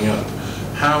water's turning up.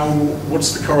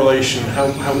 What's the correlation?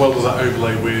 How well does that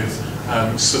overlay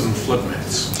with southern flood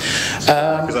myths?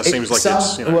 Because that seems like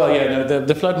it's, you know. Well, yeah, no,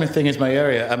 the flood myth thing is my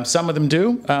area. Some of them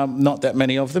do, not that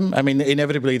many of them. I mean,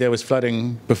 inevitably there was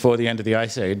flooding before the end of the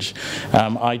Ice Age.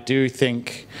 I do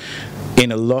think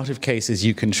in a lot of cases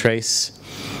you can trace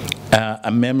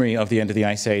a memory of the end of the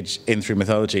Ice Age in through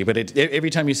mythology, but every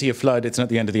time you see a flood, it's not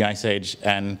the end of the Ice Age,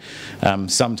 and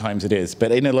sometimes it is.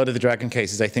 But in a lot of the dragon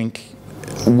cases, I think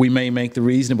we may make the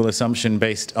reasonable assumption,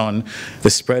 based on the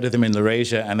spread of them in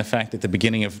Laurasia and the fact that the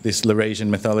beginning of this Laurasian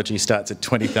mythology starts at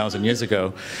 20,000 years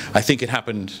ago. I think it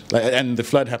happened, and the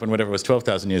flood happened, whatever it was,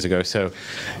 12,000 years ago. So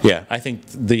yeah, I think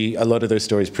a lot of those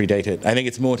stories predate it. I think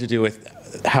it's more to do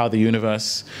with how the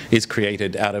universe is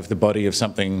created out of the body of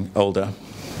something older.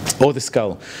 Or the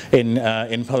skull. In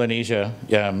Polynesia,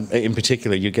 in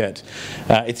particular, you get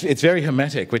it's very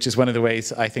hermetic, which is one of the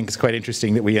ways I think is quite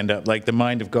interesting that we end up like the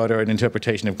mind of God, or an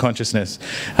interpretation of consciousness.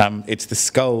 It's the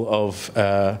skull of,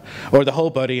 or the whole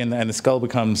body, and the skull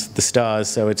becomes the stars.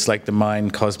 So it's like the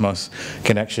mind cosmos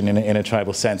connection in a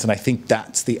tribal sense. And I think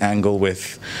that's the angle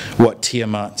with what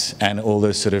Tiamat and all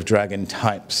those sort of dragon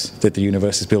types that the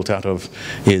universe is built out of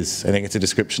is. I think it's a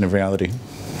description of reality.